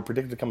stuff. They were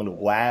predicted to come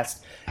in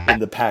last in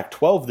the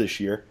Pac-12 this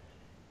year.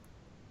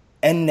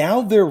 And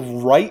now they're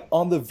right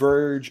on the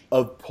verge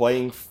of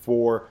playing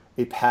for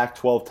a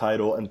Pac-12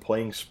 title and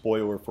playing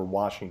spoiler for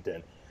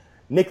Washington.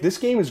 Nick, this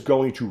game is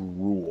going to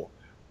rule.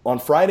 On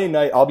Friday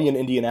night, I'll be in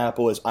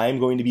Indianapolis. I'm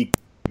going to be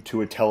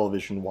to a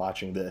television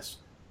watching this.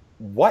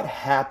 What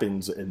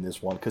happens in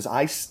this one? Because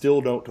I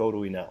still don't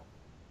totally know.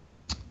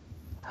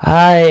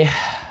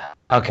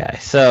 Okay,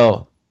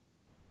 so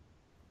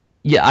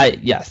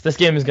yes, this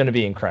game is going to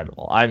be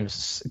incredible.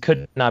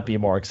 Could not be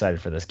more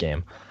excited for this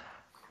game.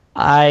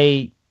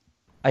 I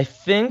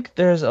think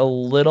there's a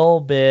little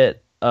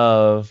bit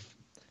of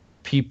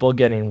people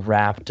getting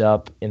wrapped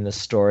up in the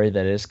story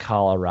that is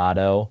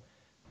Colorado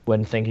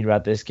when thinking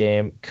about this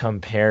game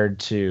compared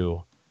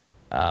to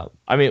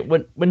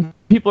when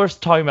people are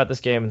talking about this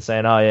game and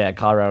saying, oh yeah,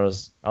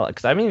 Colorado's,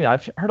 because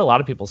I've heard a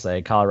lot of people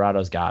say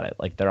Colorado's got it,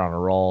 like they're on a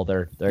roll,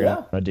 they're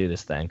going to do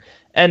this thing,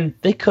 and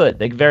they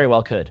very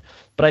well could,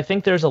 but I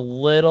think there's a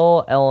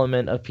little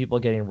element of people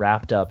getting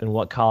wrapped up in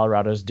what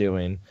Colorado's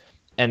doing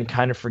and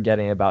kind of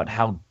forgetting about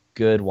how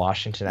good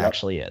Washington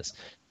actually is.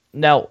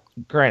 Now,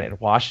 granted,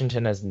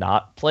 Washington has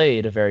not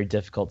played a very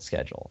difficult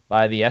schedule.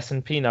 By the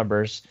S&P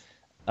numbers,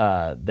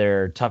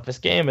 their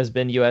toughest game has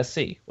been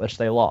USC, which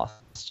they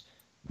lost.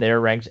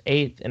 They're ranked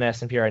 8th in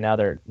S&P right now.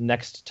 Their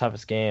next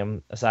toughest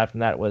game, aside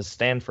from that, was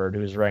Stanford,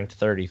 who's ranked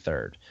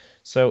 33rd.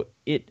 So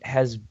it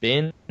has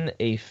been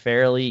a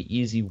fairly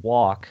easy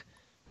walk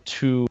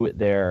to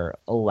their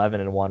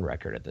 11-1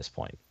 record at this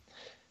point.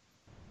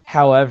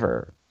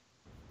 However,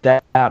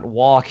 that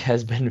walk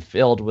has been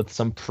filled with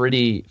some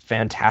pretty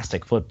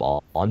fantastic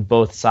football on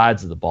both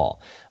sides of the ball.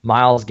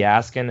 Myles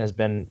Gaskin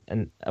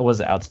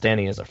was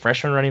outstanding as a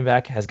freshman running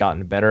back, has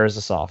gotten better as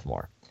a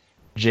sophomore.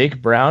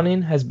 Jake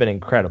Browning has been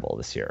incredible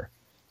this year.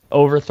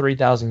 Over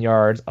 3,000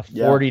 yards, a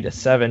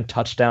 40-7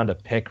 touchdown to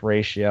pick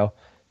ratio.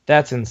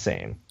 That's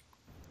insane.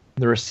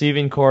 The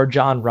receiving core,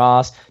 John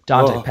Ross,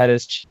 Dante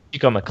Pettis,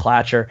 Chico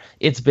McClatcher,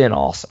 it's been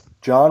awesome.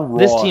 John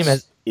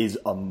Ross is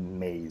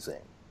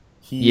amazing.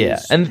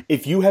 And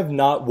if you have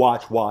not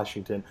watched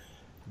Washington,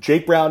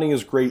 Jake Browning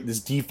is great. This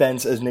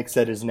defense, as Nick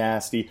said, is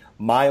nasty.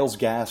 Myles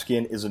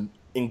Gaskin is an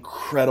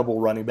incredible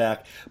running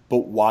back, but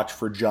watch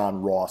for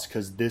John Ross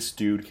because this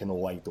dude can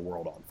light the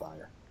world on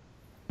fire.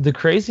 The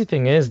crazy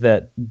thing is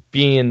that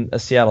being a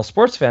Seattle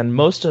sports fan,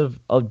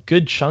 a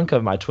good chunk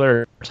of my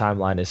Twitter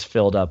timeline is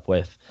filled up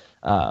with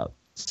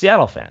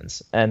Seattle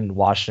fans, and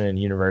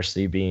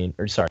University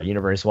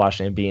of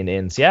Washington being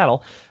in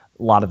Seattle,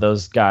 a lot of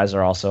those guys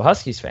are also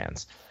Huskies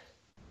fans.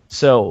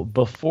 So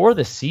before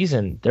the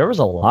season, there was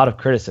a lot of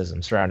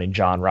criticism surrounding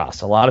John Ross.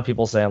 A lot of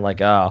people saying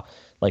like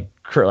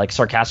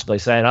sarcastically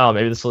saying, "Oh,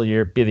 maybe this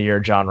will be the year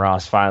John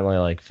Ross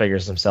finally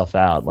figures himself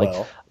out."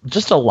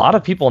 Just a lot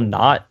of people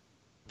not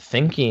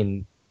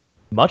thinking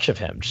much of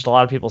him. Just a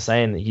lot of people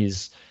saying that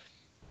he's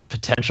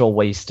potential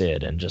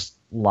wasted and just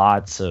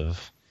lots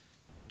of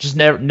just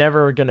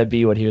never going to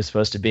be what he was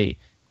supposed to be.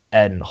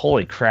 And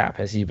holy crap,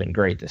 has he been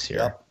great this year?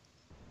 Yep.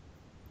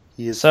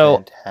 He is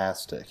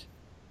fantastic.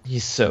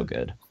 He's so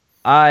good.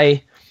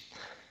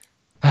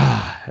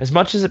 As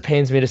much as it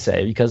pains me to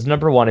say, because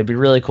number one, it'd be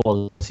really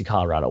cool to see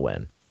Colorado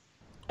win,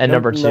 and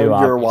number two,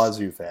 you're a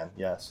Wazoo fan,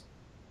 yes.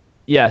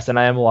 Yes, and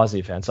I am a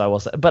Wazoo fan, so I will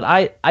say. But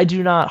I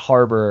do not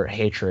harbor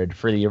hatred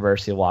for the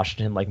University of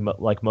Washington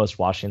like most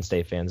Washington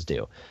State fans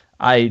do.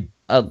 I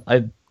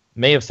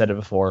may have said it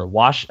before.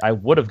 I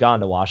would have gone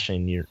to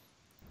Washington.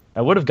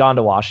 I would have gone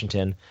to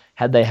Washington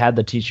had they had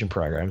the teaching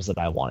programs that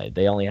I wanted.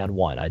 They only had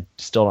one. I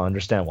still don't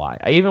understand why.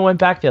 I even went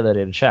back the other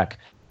day to check,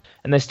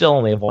 and they still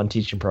only have one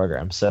teaching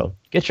program. So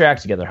get your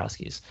act together,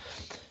 Huskies.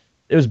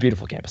 It was a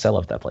beautiful campus. I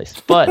loved that place.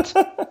 But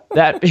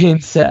that being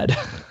said,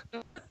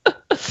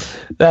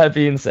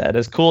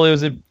 as cool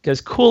as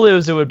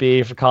it would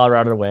be for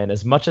Colorado to win,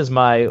 as much as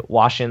my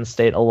Washington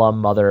State alum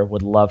mother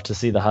would love to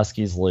see the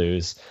Huskies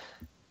lose,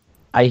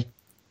 I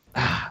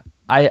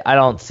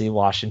don't see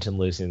Washington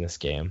losing this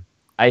game.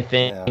 I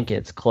think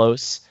it's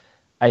close.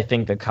 I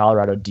think the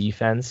Colorado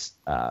defense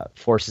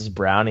forces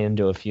Browning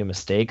into a few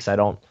mistakes. I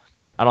don't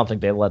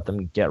think they let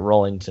them get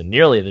rolling to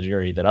nearly the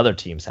degree that other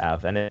teams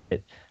have, and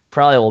it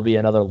probably will be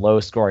another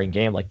low-scoring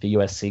game like the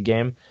USC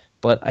game.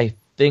 But I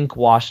think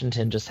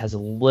Washington just has a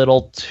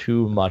little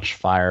too much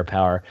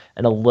firepower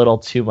and a little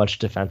too much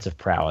defensive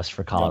prowess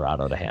for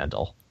Colorado to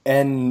handle.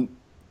 And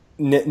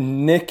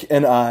Nick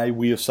and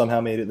we have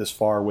somehow made it this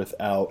far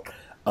without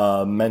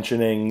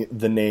mentioning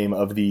the name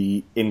of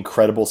the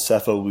incredible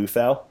Sefo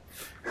Lufau,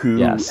 who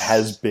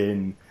has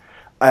been,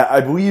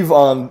 I believe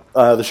on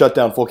the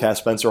Shutdown Fullcast,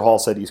 Spencer Hall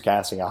said he's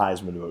casting a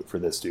Heisman vote for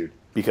this dude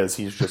because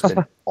he's just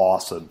been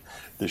awesome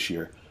this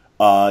year.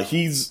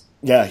 He's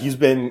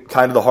been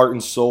kind of the heart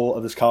and soul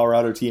of this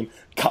Colorado team.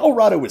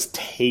 Colorado was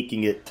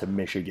taking it to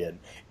Michigan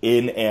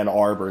in Ann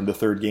Arbor in the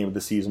third game of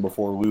the season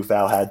before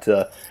Lufau had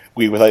to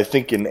leave with, I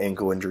think, an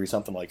ankle injury,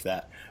 something like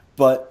that.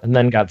 And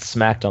then got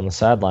smacked on the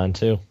sideline,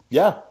 too.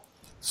 Yeah.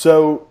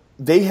 So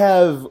they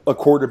have a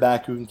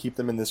quarterback who can keep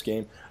them in this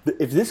game.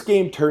 If this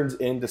game turns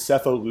into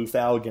Sefo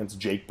Lufau against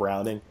Jake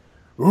Browning,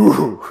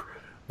 ooh,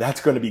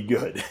 that's going to be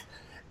good.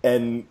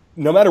 And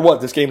no matter what,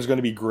 this game is going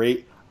to be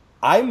great.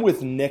 I'm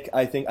with Nick.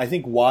 I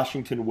think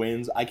Washington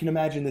wins. I can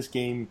imagine this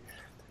game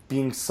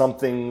being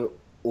something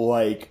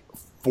like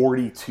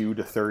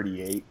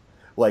 42-38,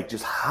 like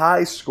just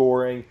high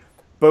scoring,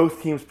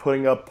 both teams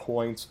putting up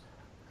points.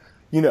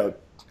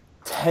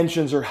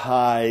 Tensions are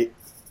high.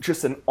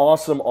 Just an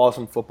awesome,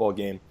 awesome football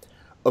game.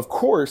 Of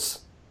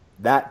course,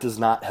 that does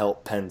not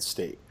help Penn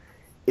State.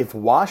 If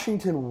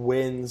Washington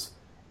wins,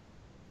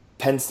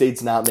 Penn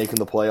State's not making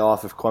the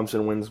playoff. If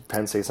Clemson wins,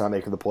 Penn State's not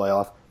making the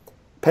playoff.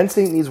 Penn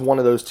State needs one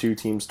of those two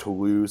teams to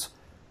lose.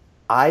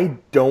 I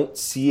don't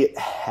see it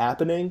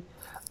happening.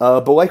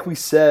 But like we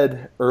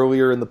said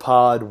earlier in the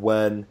pod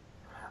when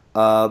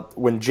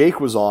Jake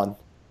was on,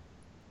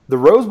 the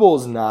Rose Bowl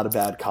is not a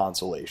bad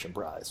consolation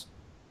prize.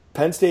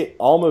 Penn State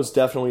almost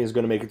definitely is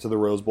going to make it to the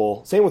Rose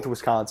Bowl. Same with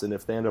Wisconsin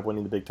if they end up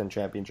winning the Big Ten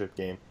championship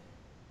game.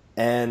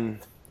 And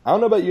I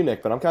don't know about you,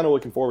 Nick, but I'm kind of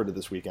looking forward to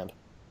this weekend.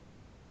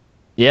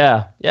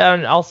 Yeah,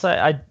 and I'll say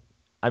I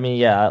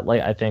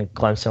think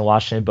Clemson and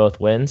Washington both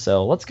win.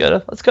 So let's go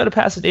to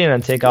Pasadena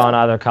and take on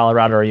either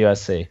Colorado or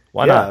USC.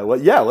 Why not?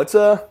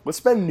 Let's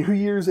spend New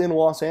Year's in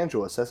Los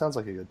Angeles. That sounds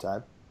like a good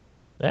time.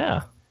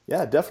 Yeah.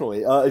 Yeah,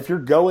 definitely. If you're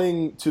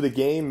going to the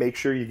game, make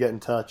sure you get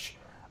in touch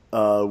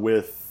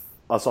with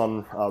us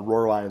on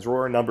Roar Lions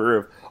Roar. A number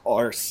of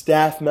our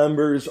staff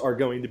members are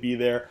going to be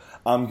there.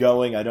 I'm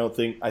going. I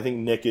think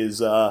Nick's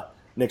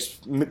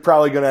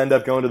probably going to end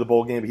up going to the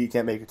bowl game, but he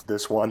can't make it to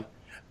this one.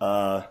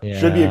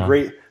 Should be a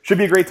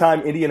great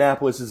time.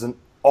 Indianapolis is an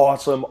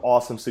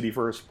awesome city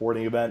for a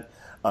sporting event.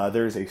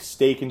 There's a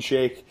Steak and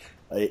Shake.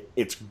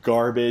 It's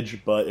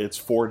garbage, but it's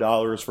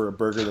 $4 for a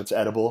burger that's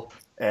edible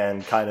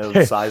and kind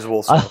of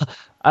sizable. So.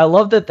 I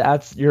love that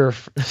that's your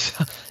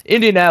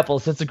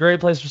Indianapolis. It's a great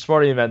place for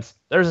sporting events.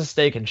 There's a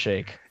Steak and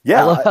Shake.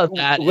 Yeah, I love how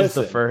that is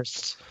the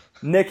first.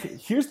 Nick,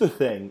 here's the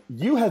thing.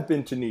 You have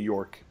been to New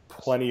York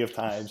plenty of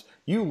times.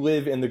 You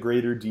live in the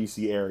greater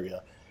DC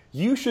area.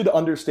 You should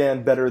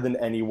understand better than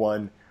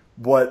anyone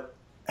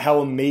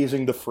how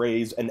amazing the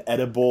phrase an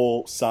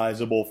edible,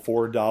 sizable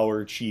 $4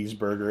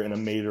 cheeseburger in a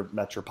major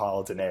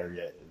metropolitan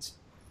area is.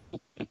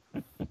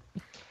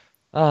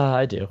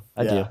 I do.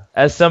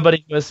 As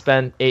somebody who has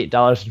spent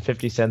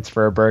 $8.50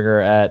 for a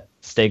burger at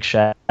Steak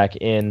Shack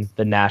in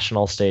the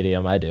National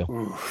Stadium, I do.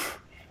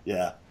 Oof.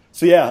 Yeah.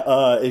 So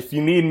if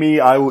you need me,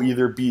 I will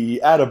either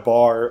be at a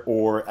bar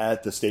or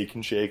at the Steak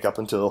and Shake up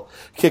until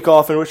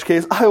kickoff, in which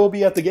case I will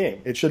be at the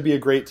game. It should be a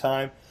great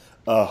time.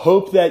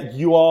 Hope that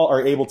you all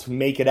are able to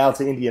make it out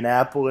to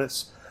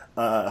Indianapolis.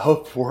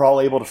 Hope we're all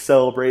able to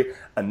celebrate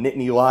a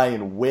Nittany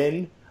Lion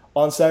win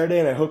on Saturday,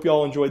 and I hope you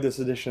all enjoyed this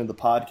edition of the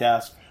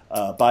podcast.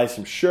 Buy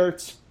some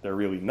shirts. They're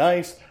really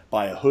nice.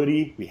 Buy a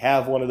hoodie. We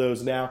have one of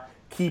those now.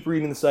 Keep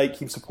reading the site.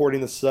 Keep supporting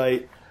the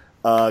site.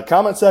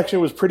 Comment section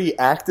was pretty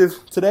active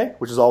today,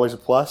 which is always a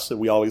plus.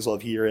 We always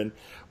love hearing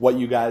what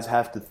you guys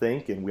have to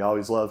think, and we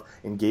always love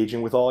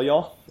engaging with all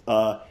y'all.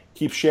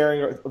 Keep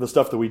sharing the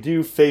stuff that we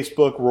do.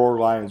 Facebook, Roar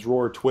Lions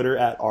Roar. Twitter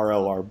at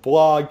RLR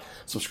Blog.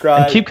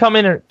 Subscribe. And keep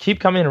coming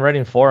and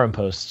writing forum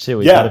posts too.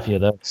 We've got a few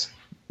of those.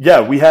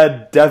 Yeah, we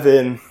had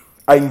Devin's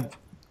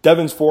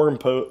forum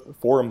post about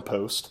forum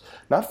post.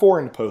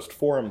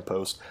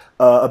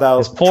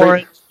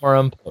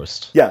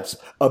 Yes,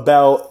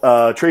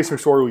 about Trace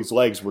McSorley's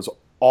legs was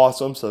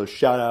awesome. So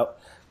shout out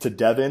to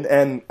Devin,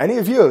 and any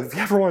of you, if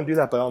you ever want to do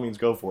that, by all means,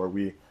 go for it.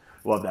 We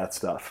love that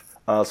stuff.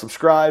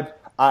 Subscribe,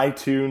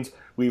 iTunes,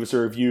 leave us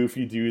a review if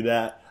you do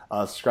that.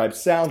 Subscribe to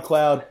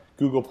SoundCloud,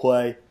 Google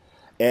Play,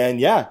 and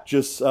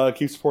just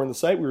keep supporting the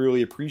site. We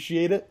really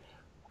appreciate it.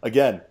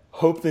 Again,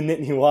 hope the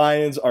Nittany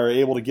Lions are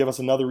able to give us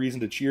another reason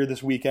to cheer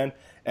this weekend,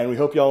 and we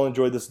hope you all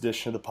enjoyed this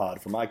edition of the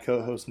pod. For my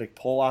co-host, Nick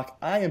Pollock,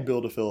 I am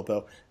Bill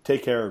DeFilippo.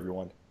 Take care,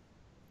 everyone.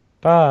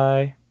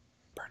 Bye.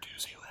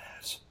 Berduzzi.